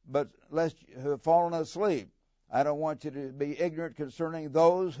 But lest you have fallen asleep, I don't want you to be ignorant concerning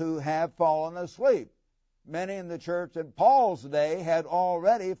those who have fallen asleep. Many in the church in Paul's day had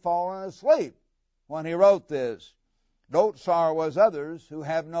already fallen asleep when he wrote this. Don't sorrow as others who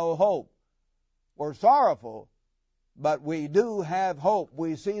have no hope. We're sorrowful, but we do have hope.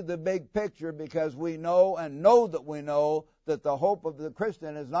 We see the big picture because we know and know that the hope of the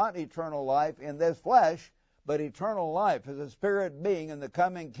Christian is not eternal life in this flesh, but eternal life as a spirit being in the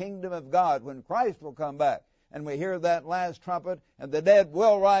coming kingdom of God when Christ will come back. And we hear that last trumpet and the dead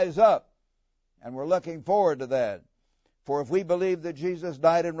will rise up. And we're looking forward to that. For if we believe that Jesus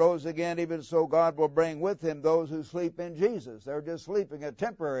died and rose again, even so God will bring with him those who sleep in Jesus. They're just sleeping a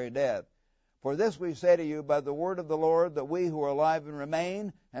temporary death. For this we say to you by the word of the Lord, that we who are alive and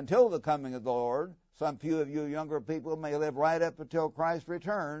remain until the coming of the Lord, some few of you younger people may live right up until Christ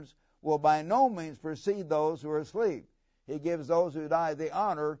returns, will by no means precede those who are asleep. He gives those who die the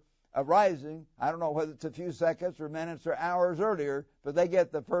honor of rising. I don't know whether it's a few seconds or minutes or hours earlier, but they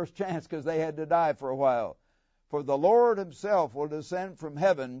get the first chance because they had to die for a while. For the Lord himself will descend from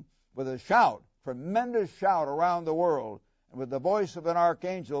heaven with a shout, tremendous shout around the world, and with the voice of an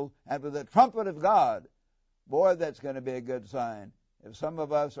archangel and with the trumpet of God. Boy, that's going to be a good sign. If some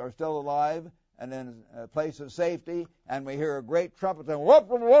of us are still alive and in a place of safety and we hear a great trumpet and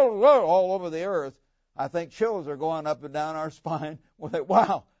all over the earth, I think chills are going up and down our spine. We'll think,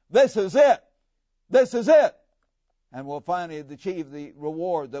 wow, this is it. This is it. And we'll finally achieve the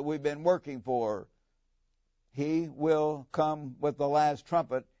reward that we've been working for. He will come with the last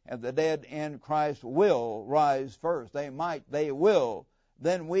trumpet, and the dead in Christ will rise first. They will.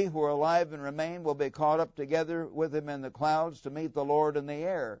 Then we who are alive and remain will be caught up together with him in the clouds to meet the Lord in the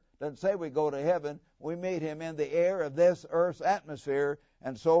air. Doesn't say we go to heaven. We meet him in the air of this earth's atmosphere,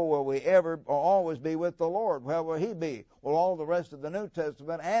 and so will we ever or always be with the Lord. Where will he be? Well, all the rest of the New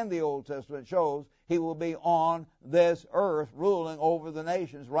Testament and the Old Testament shows he will be on this earth ruling over the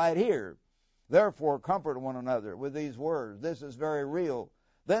nations right here. Therefore, comfort one another with these words. This is very real.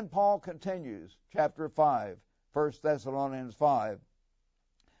 Then Paul continues, chapter 5, 1 Thessalonians 5.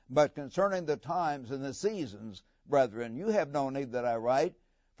 But concerning the times and the seasons, brethren, you have no need that I write,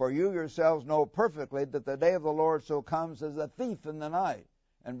 for you yourselves know perfectly that the day of the Lord so comes as a thief in the night.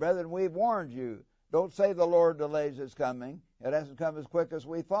 And brethren, we've warned you. Don't say the Lord delays his coming. It hasn't come as quick as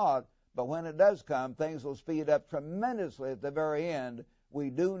we thought. But when it does come, things will speed up tremendously at the very end. We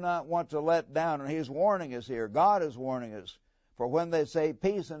do not want to let down, and he's warning us here. God is warning us. For when they say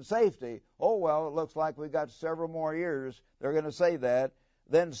peace and safety, oh, well, it looks like we've got several more years. They're going to say that.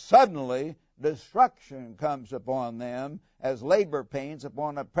 Then suddenly destruction comes upon them as labor pains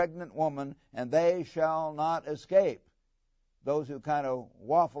upon a pregnant woman, and they shall not escape. Those who kind of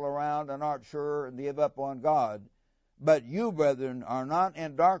waffle around and aren't sure and give up on God. But you, brethren, are not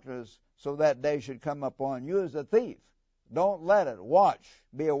in darkness, so that day should come upon you as a thief. Don't let it. Watch.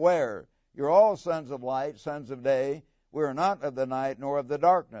 Be aware. You're all sons of light, sons of day. We are not of the night nor of the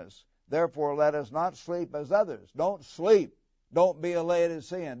darkness. Therefore, let us not sleep as others. Don't sleep. Don't be a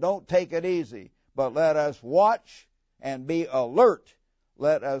Laodicean. Don't take it easy. But let us watch and be alert.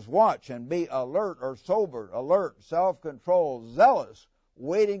 Let us watch and be alert or sober, alert, self-controlled, zealous,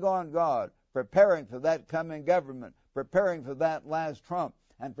 waiting on God, preparing for that coming government, preparing for that last trump,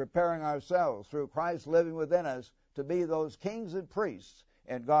 and preparing ourselves through Christ living within us to be those kings and priests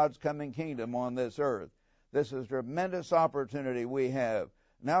in God's coming kingdom on this earth. This is a tremendous opportunity we have.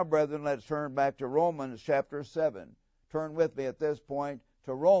 Now, brethren, let's turn back to Romans chapter 7. Turn with me at this point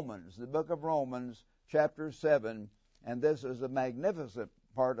to Romans, the book of Romans, chapter 7. And this is a magnificent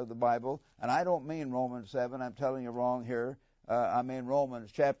part of the Bible. And I don't mean Romans 7. I'm telling you wrong here. I mean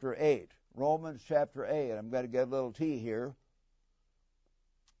Romans chapter 8. Romans chapter 8. I'm going to get a little tea here.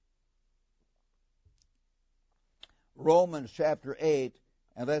 Romans chapter 8,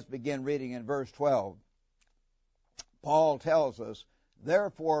 and let's begin reading in verse 12. Paul tells us,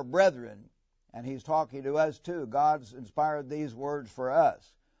 therefore, brethren, and he's talking to us too. God's inspired these words for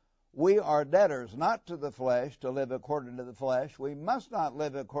us. We are debtors not to the flesh to live according to the flesh. We must not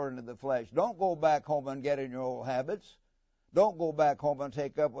live according to the flesh. Don't go back home and get in your old habits. Don't go back home and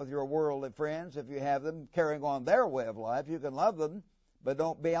take up with your worldly friends if you have them carrying on their way of life. You can love them, but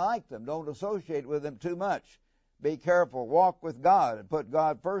don't be like them. Don't associate with them too much. Be careful. Walk with God and put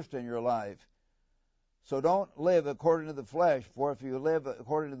God first in your life. So don't live according to the flesh, for if you live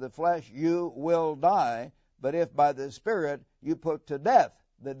according to the flesh, you will die. But if by the Spirit you put to death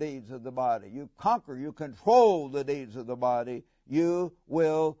the deeds of the body, you conquer, you control the deeds of the body, you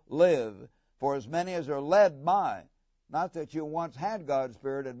will live. For as many as are led by, not that you once had God's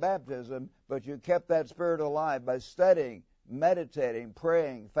Spirit at baptism, but you kept that Spirit alive by studying, meditating,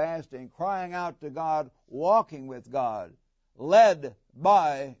 praying, fasting, crying out to God, walking with God, led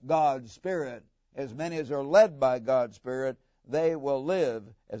by God's Spirit. As many as are led by God's Spirit, they will live,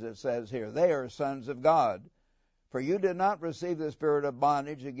 as it says here. They are sons of God. For you did not receive the spirit of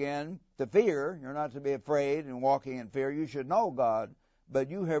bondage again to fear. You're not to be afraid and walking in fear. You should know God. But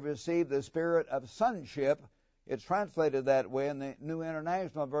you have received the spirit of sonship. It's translated that way in the New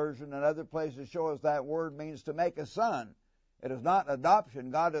International Version, and other places show us that word means to make a son. It is not adoption.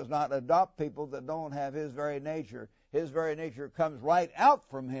 God does not adopt people that don't have His very nature. His very nature comes right out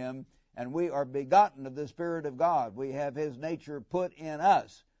from Him, and we are begotten of the Spirit of God. We have His nature put in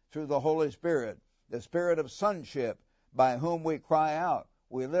us through the Holy Spirit, the spirit of sonship, by whom we cry out.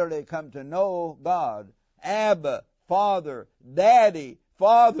 We literally come to know God. Abba, Father, Daddy,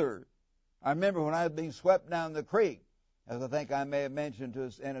 Father. I remember when I was being swept down the creek, as I think I may have mentioned to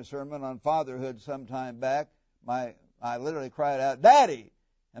us in a sermon on fatherhood some time back, I literally cried out, Daddy!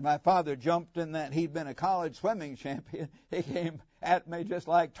 And my father jumped in that. He'd been a college swimming champion. He came at me just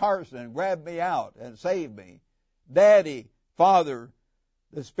like Tarzan and grabbed me out and saved me. Daddy, Father.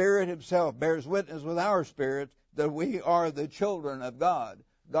 The Spirit Himself bears witness with our spirit that we are the children of God.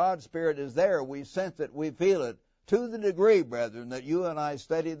 God's Spirit is there. We sense it. We feel it. To the degree, brethren, that you and I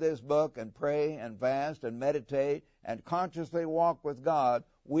study this book and pray and fast and meditate and consciously walk with God,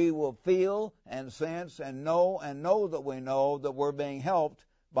 we will feel and sense and know that we know that we're being helped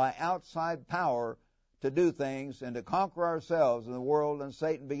by outside power to do things and to conquer ourselves and the world and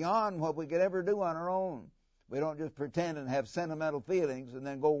Satan beyond what we could ever do on our own. We don't just pretend and have sentimental feelings and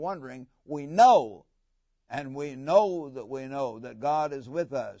then go wondering. We know, and we know that God is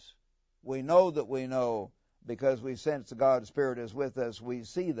with us. We know that we know because we sense that God's Spirit is with us. We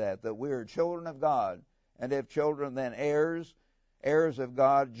see that we are children of God. And if children, then heirs, heirs of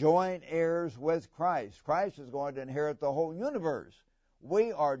God, joint heirs with Christ. Christ is going to inherit the whole universe.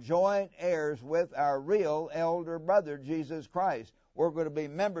 We are joint heirs with our real elder brother, Jesus Christ. We're going to be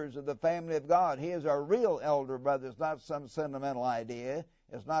members of the family of God. He is our real elder brother. It's not some sentimental idea.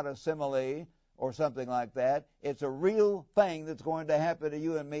 It's not a simile or something like that. It's a real thing that's going to happen to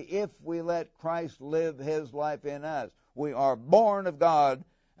you and me if we let Christ live His life in us. We are born of God,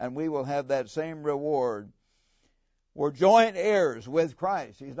 and we will have that same reward. We're joint heirs with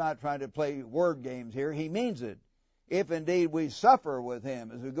Christ. He's not trying to play word games here. He means it. If indeed we suffer with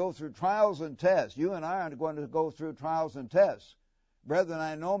Him as we go through trials and tests. You and I are going to go through trials and tests. Brethren,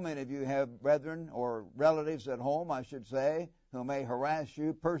 I know many of you have brethren or relatives at home, I should say, who may harass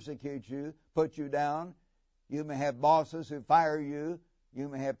you, persecute you, put you down. You may have bosses who fire you. You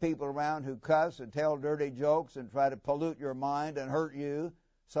may have people around who cuss and tell dirty jokes and try to pollute your mind and hurt you.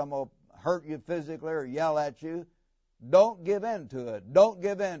 Some will hurt you physically or yell at you. Don't give in to it. Don't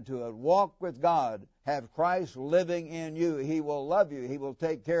give in to it. Walk with God. Have Christ living in you. He will love you. He will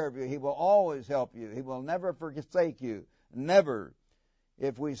take care of you. He will always help you. He will never forsake you. Never.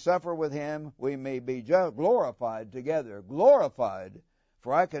 If we suffer with Him, we may be glorified together. Glorified.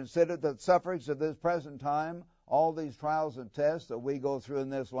 For I consider that sufferings of this present time, all these trials and tests that we go through in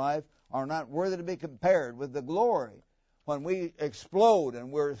this life, are not worthy to be compared with the glory. When we explode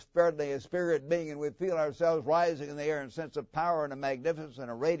and we're fairly a spirit being and we feel ourselves rising in the air in a sense of power and a magnificence and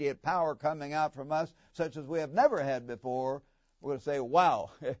a radiant power coming out from us, such as we have never had before, we're going to say,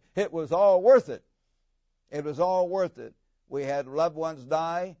 wow, it was all worth it. It was all worth it. We had loved ones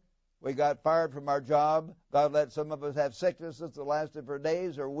die. We got fired from our job. God let some of us have sicknesses that lasted for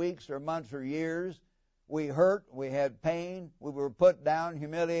days or weeks or months or years. We hurt. We had pain. We were put down,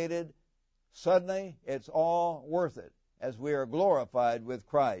 humiliated. Suddenly, it's all worth it as we are glorified with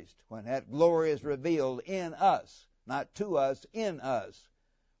Christ when that glory is revealed in us, not to us, in us.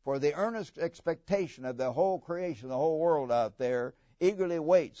 For the earnest expectation of the whole creation, the whole world out there, eagerly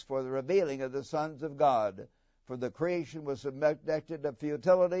waits for the revealing of the sons of God. For the creation was subjected to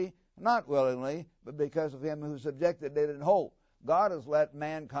futility, not willingly, but because of Him who subjected it in hope. God has let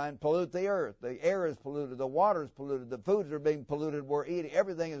mankind pollute the earth. The air is polluted. The water is polluted. The foods are being polluted. We're eating.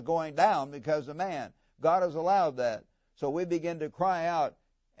 Everything is going down because of man. God has allowed that. So we begin to cry out,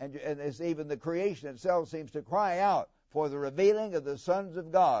 and it's even the creation itself seems to cry out for the revealing of the sons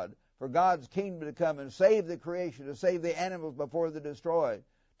of God, for God's kingdom to come and save the creation, to save the animals before they're destroyed,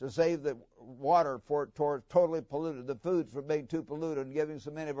 to save the water for totally polluted, the foods from being too polluted and giving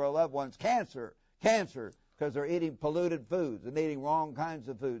so many of our loved ones cancer, because they're eating polluted foods and eating wrong kinds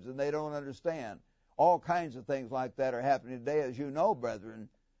of foods and they don't understand. All kinds of things like that are happening today. As you know, brethren,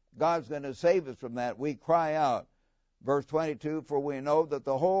 God's going to save us from that. We cry out. Verse 22, for we know that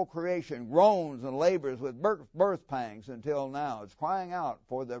the whole creation groans and labors with birth pangs until now. It's crying out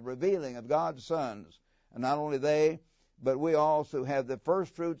for the revealing of God's sons. And not only they, but we also have the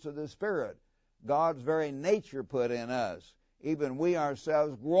first fruits of the Spirit, God's very nature put in us. Even we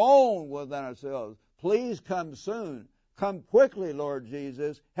ourselves groan within ourselves. Please come soon. Come quickly, Lord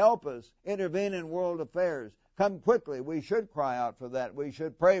Jesus. Help us. Intervene in world affairs. Come quickly. We should cry out for that. We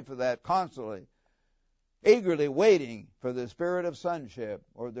should pray for that constantly. Eagerly waiting for the spirit of sonship,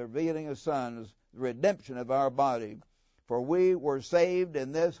 or the revealing of sons, the redemption of our body. For we were saved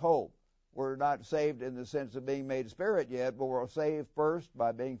in this hope. We're not saved in the sense of being made spirit yet, but we're saved first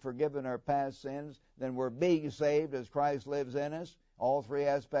by being forgiven our past sins. Then we're being saved as Christ lives in us. All three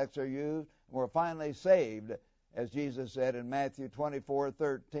aspects are used. And we're finally saved, as Jesus said in Matthew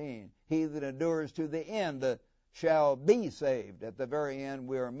 24:13. He that endures to the end shall be saved. At the very end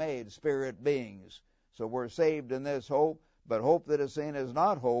we are made spirit beings. So we're saved in this hope, but hope that is seen is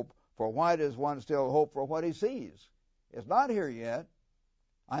not hope, for why does one still hope for what he sees? It's not here yet.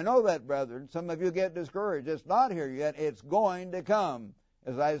 I know that, brethren. Some of you get discouraged. It's not here yet. It's going to come.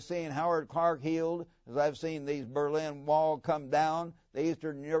 As I've seen Howard Clark healed, as I've seen these Berlin Wall come down, the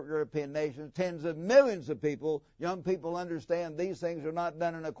Eastern European nations, tens of millions of people, young people understand these things are not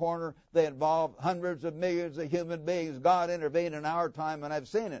done in a corner. They involve hundreds of millions of human beings. God intervened in our time, and I've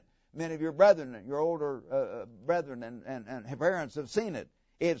seen it. Many of your brethren, your older brethren and parents have seen it.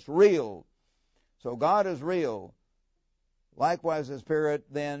 It's real. So God is real. Likewise, the Spirit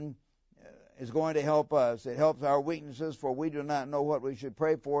then is going to help us. It helps our weaknesses, for we do not know what we should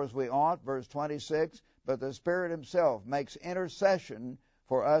pray for as we ought. Verse 26, but the Spirit himself makes intercession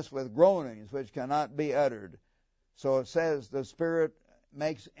for us with groanings which cannot be uttered. So it says the Spirit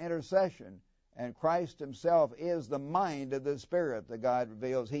makes intercession. And Christ himself is the mind of the Spirit that God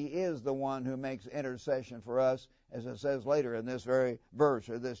reveals. He is the one who makes intercession for us, as it says later in this very verse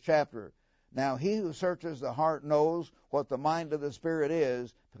or this chapter. Now he who searches the heart knows what the mind of the Spirit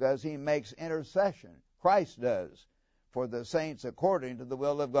is, because he makes intercession. Christ does for the saints according to the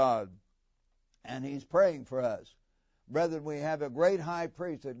will of God. And he's praying for us. Brethren, we have a great high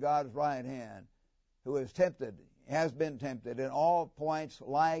priest at God's right hand who is tempted, has been tempted in all points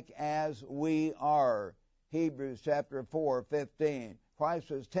like as we are. Hebrews chapter 4:15.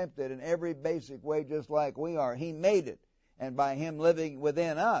 Christ was tempted in every basic way just like we are. He made it. And by him living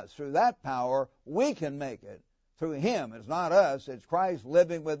within us, through that power, we can make it. Through him. It's not us. It's Christ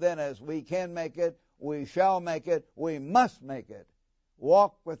living within us. We can make it. We shall make it. We must make it.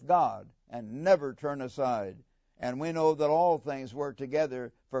 Walk with God and never turn aside. And we know that all things work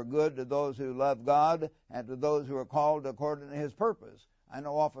together for good to those who love God and to those who are called according to his purpose. I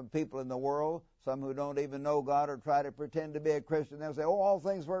know often people in the world, some who don't even know God or try to pretend to be a Christian, they'll say, oh, all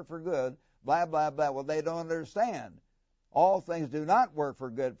things work for good, blah, blah, blah. Well, they don't understand. All things do not work for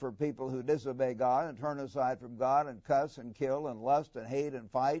good for people who disobey God and turn aside from God and cuss and kill and lust and hate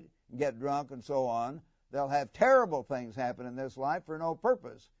and fight and get drunk and so on. They'll have terrible things happen in this life for no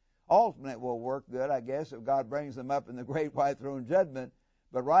purpose. Ultimately, it will work good, I guess, if God brings them up in the great white throne judgment.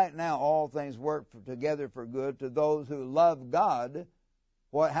 But right now, all things work together for good to those who love God.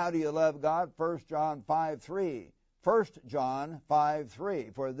 How do you love God? 1 John 5:3. 1 John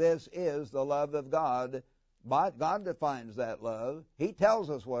 5:3. For this is the love of God. But God defines that love. He tells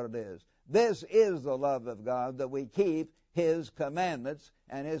us what it is. This is the love of God, that we keep his commandments,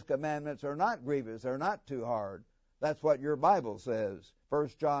 and his commandments are not grievous. They're not too hard. That's what your Bible says.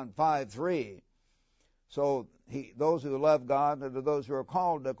 1 John 5:3. So those who love God are those who are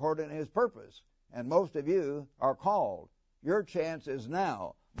called according to his purpose. And most of you are called. Your chance is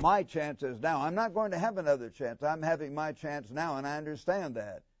now. My chance is now. I'm not going to have another chance. I'm having my chance now, and I understand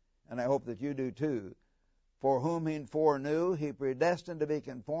that. And I hope that you do too. For whom he foreknew, he predestined to be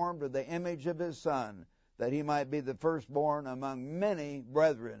conformed to the image of his Son, that he might be the firstborn among many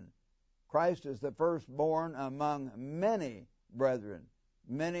brethren. Christ is the firstborn among many brethren.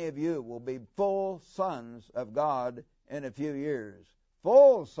 Many of you will be full sons of God in a few years.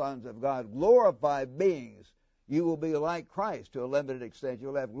 Full sons of God, glorified beings. You will be like Christ to a limited extent.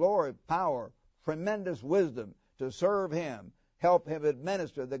 You'll have glory, power, tremendous wisdom to serve him. Help him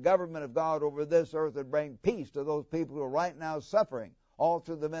administer the government of God over this earth and bring peace to those people who are right now suffering all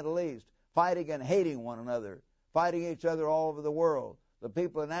through the Middle East, fighting and hating one another, fighting each other all over the world. the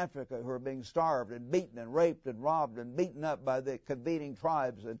people in Africa who are being starved and beaten and raped and robbed and beaten up by the convening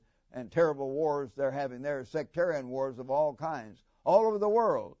tribes and terrible wars they're having there, sectarian wars of all kinds, all over the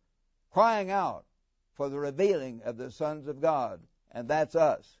world, crying out for the revealing of the sons of God. And that's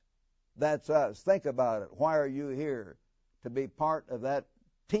us. That's us. Think about it. Why are you here? To be part of that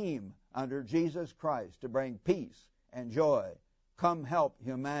team under Jesus Christ, to bring peace and joy. Come help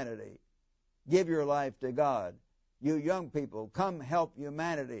humanity. Give your life to God. You young people, come help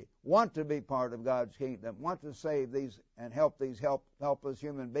humanity. Want to be part of God's kingdom. Want to save these and help these helpless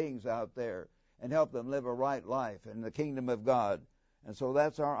human beings out there and help them live a right life in the kingdom of God. And so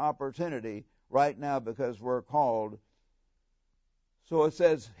that's our opportunity right now, because we're called. So it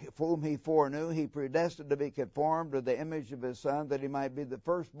says, whom he foreknew, he predestined to be conformed to the image of his Son, that he might be the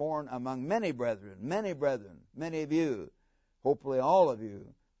firstborn among many brethren, many of you, hopefully all of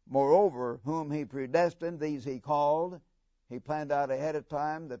you. Moreover, whom he predestined, these he called. He planned out ahead of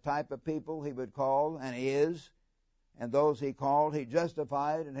time the type of people he would call, and he is. And those he called, he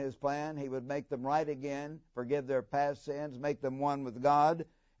justified in his plan. He would make them right again, forgive their past sins, make them one with God.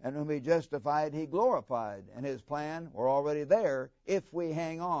 And whom he justified, he glorified. And his plan, we're already there if we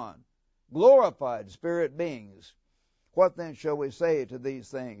hang on. Glorified spirit beings. What then shall we say to these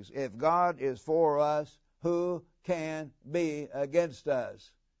things? If God is for us, who can be against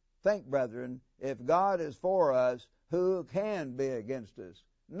us? Think, brethren, if God is for us, who can be against us?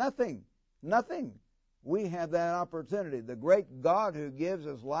 Nothing. Nothing. We have that opportunity. The great God who gives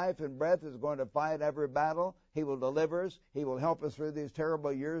us life and breath is going to fight every battle. He will deliver us. He will help us through these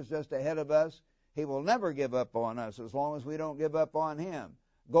terrible years just ahead of us. He will never give up on us as long as we don't give up on Him.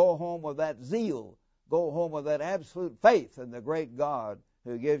 Go home with that zeal. Go home with that absolute faith in the great God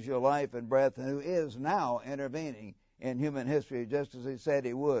who gives you life and breath and who is now intervening in human history just as He said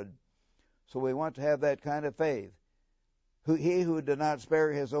He would. So we want to have that kind of faith. He who did not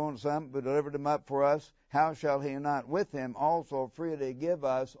spare His own Son, but delivered Him up for us, how shall He not with Him also freely give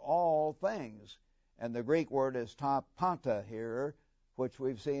us all things? And the Greek word is ta panta here, which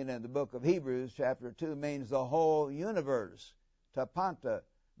we've seen in the book of Hebrews, chapter 2, means the whole universe. Ta panta,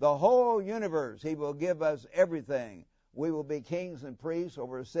 the whole universe. He will give us everything. We will be kings and priests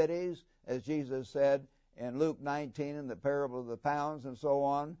over cities, as Jesus said in Luke 19 in the parable of the pounds and so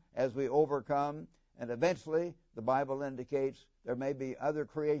on, as we overcome. And eventually, the Bible indicates there may be other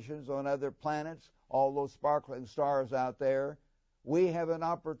creations on other planets, all those sparkling stars out there. We have an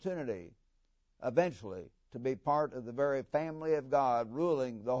opportunity, eventually, to be part of the very family of God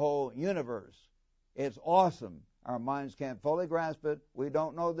ruling the whole universe. It's awesome. Our minds can't fully grasp it. We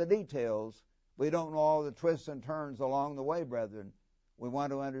don't know the details. We don't know all the twists and turns along the way, brethren. We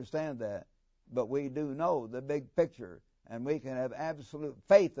want to understand that. But we do know the big picture, and we can have absolute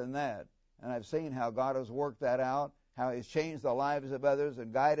faith in that. And I've seen how God has worked that out, how He's changed the lives of others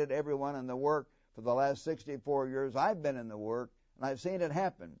and guided everyone in the work for the last 64 years I've been in the work, and I've seen it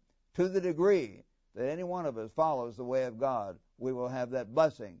happen. To the degree that any one of us follows the way of God, we will have that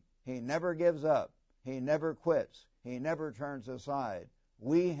blessing. He never gives up. He never quits. He never turns aside.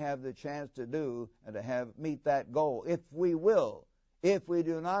 We have the chance to do and to meet that goal, if we will. If we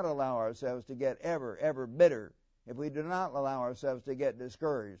do not allow ourselves to get ever bitter, if we do not allow ourselves to get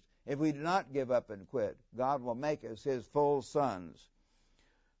discouraged, if we do not give up and quit, God will make us His full sons.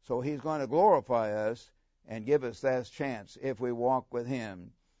 So He's going to glorify us and give us that chance if we walk with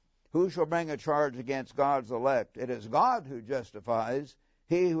Him. Who shall bring a charge against God's elect? It is God who justifies.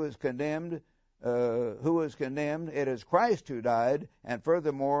 He who is condemned, it is Christ who died, and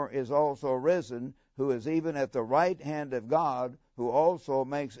furthermore is also risen, who is even at the right hand of God, who also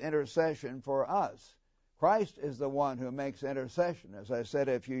makes intercession for us. Christ is the one who makes intercession. As I said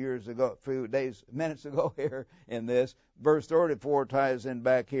a minutes ago here in this, verse 34 ties in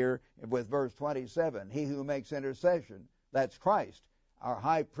back here with verse 27. He who makes intercession, that's Christ. Our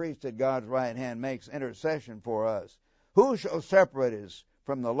high priest at God's right hand makes intercession for us. Who shall separate us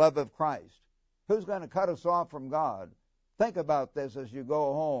from the love of Christ? Who's going to cut us off from God? Think about this as you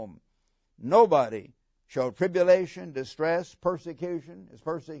go home. Nobody. Shall tribulation, distress, persecution? Is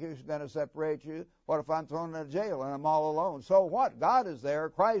persecution going to separate you? What if I'm thrown in a jail and I'm all alone? So what? God is there.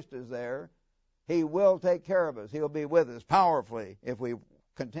 Christ is there. He will take care of us. He'll be with us powerfully if we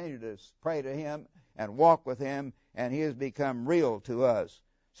continue to pray to Him and walk with Him, and He has become real to us.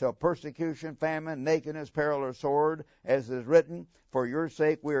 So persecution, famine, nakedness, peril, or sword, as is written, for your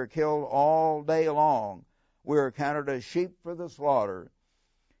sake we are killed all day long. We are counted as sheep for the slaughter.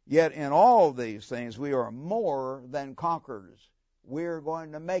 Yet in all these things we are more than conquerors. We are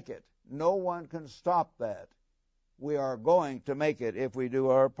going to make it. No one can stop that. We are going to make it if we do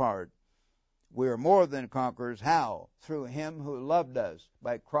our part. We are more than conquerors. How? Through him who loved us,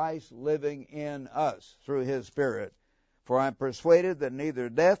 by Christ living in us through his Spirit. For I am persuaded that neither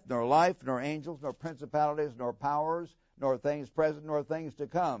death, nor life, nor angels, nor principalities, nor powers, nor things present, nor things to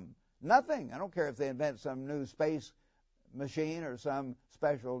come. Nothing. I don't care if they invent some new space machine or some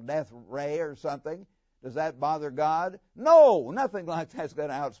special death ray or something. Does that bother God? No, nothing like that's going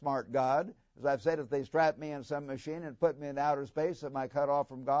to outsmart God. As I've said, if they strap me in some machine and put me in outer space, am I cut off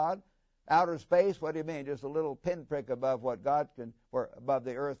from God? Outer space, what do you mean? Just a little pinprick above what God can, or above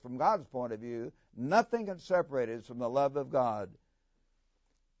the earth from God's point of view. Nothing can separate us from the love of God.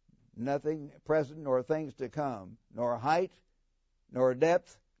 Nothing present nor things to come, nor height, nor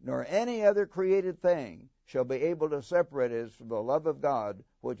depth, nor any other created thing shall be able to separate us from the love of God,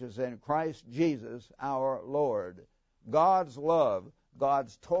 which is in Christ Jesus our Lord. God's love,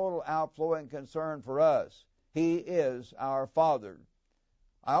 God's total outflowing concern for us. He is our Father.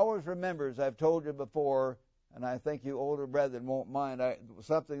 I always remember, as I've told you before, and I think you older brethren won't mind,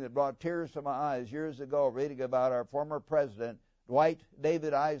 something that brought tears to my eyes years ago, reading about our former president, Dwight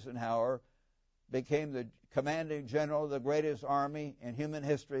David Eisenhower, became the commanding general of the greatest army in human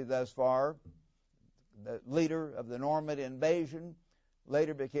history thus far, the leader of the Normandy invasion,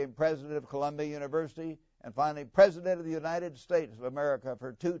 later became president of Columbia University, and finally president of the United States of America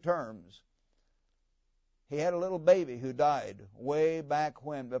for 2 terms. He had a little baby who died way back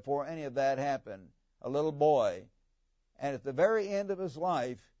when, before any of that happened, a little boy. And at the very end of his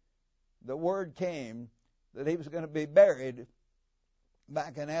life, the word came that he was going to be buried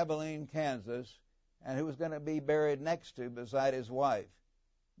back in Abilene, Kansas, and he was going to be buried next to, beside his wife,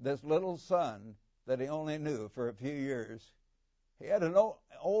 this little son that he only knew for a few years. He had an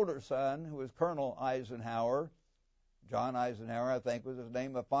older son who was Colonel Eisenhower. John Eisenhower, I think was his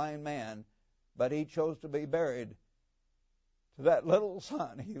name, a fine man. But he chose to be buried to that little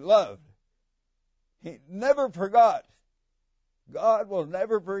son he loved. He never forgot. God will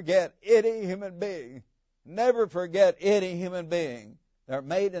never forget any human being. Never forget any human being. They're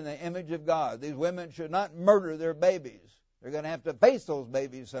made in the image of God. These women should not murder their babies. They're going to have to face those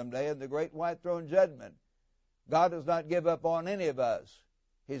babies someday in the great white throne judgment. God does not give up on any of us.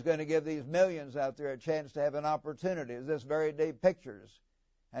 He's going to give these millions out there a chance to have an opportunity, as this very day pictures.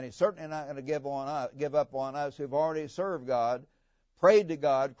 And he's certainly not going to give up on us who've already served God, prayed to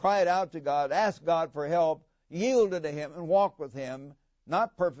God, cried out to God, asked God for help, yielded to him, and walked with him.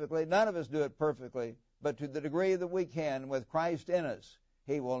 Not perfectly. None of us do it perfectly. But to the degree that we can, with Christ in us,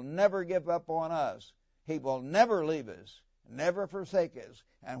 he will never give up on us. He will never leave us, never forsake us.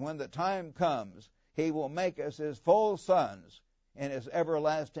 And when the time comes, he will make us his full sons in his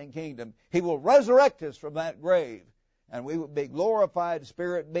everlasting kingdom. He will resurrect us from that grave. And we will be glorified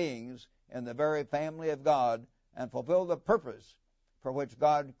spirit beings in the very family of God and fulfill the purpose for which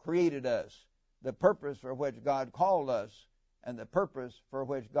God created us, the purpose for which God called us, and the purpose for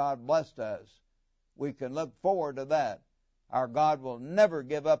which God blessed us. We can look forward to that. Our God will never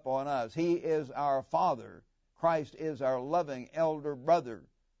give up on us. He is our Father. Christ is our loving elder brother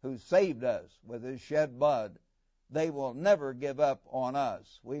who saved us with his shed blood. They will never give up on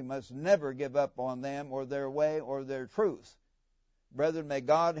us. We must never give up on them or their way or their truth. Brethren, may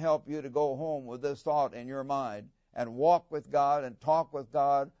God help you to go home with this thought in your mind and walk with God and talk with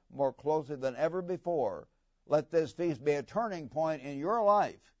God more closely than ever before. Let this feast be a turning point in your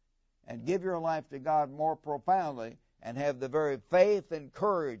life, and give your life to God more profoundly, and have the very faith and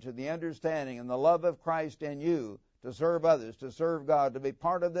courage and the understanding and the love of Christ in you to serve others, to serve God, to be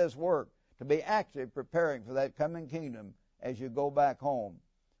part of this work, to be active preparing for that coming kingdom as you go back home.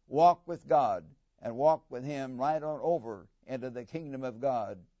 Walk with God and walk with him right on over into the kingdom of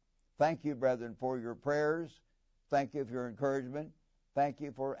God. Thank you, brethren, for your prayers. Thank you for your encouragement. Thank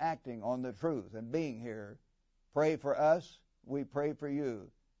you for acting on the truth and being here. Pray for us. We pray for you.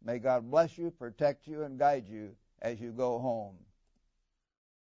 May God bless you, protect you, and guide you as you go home.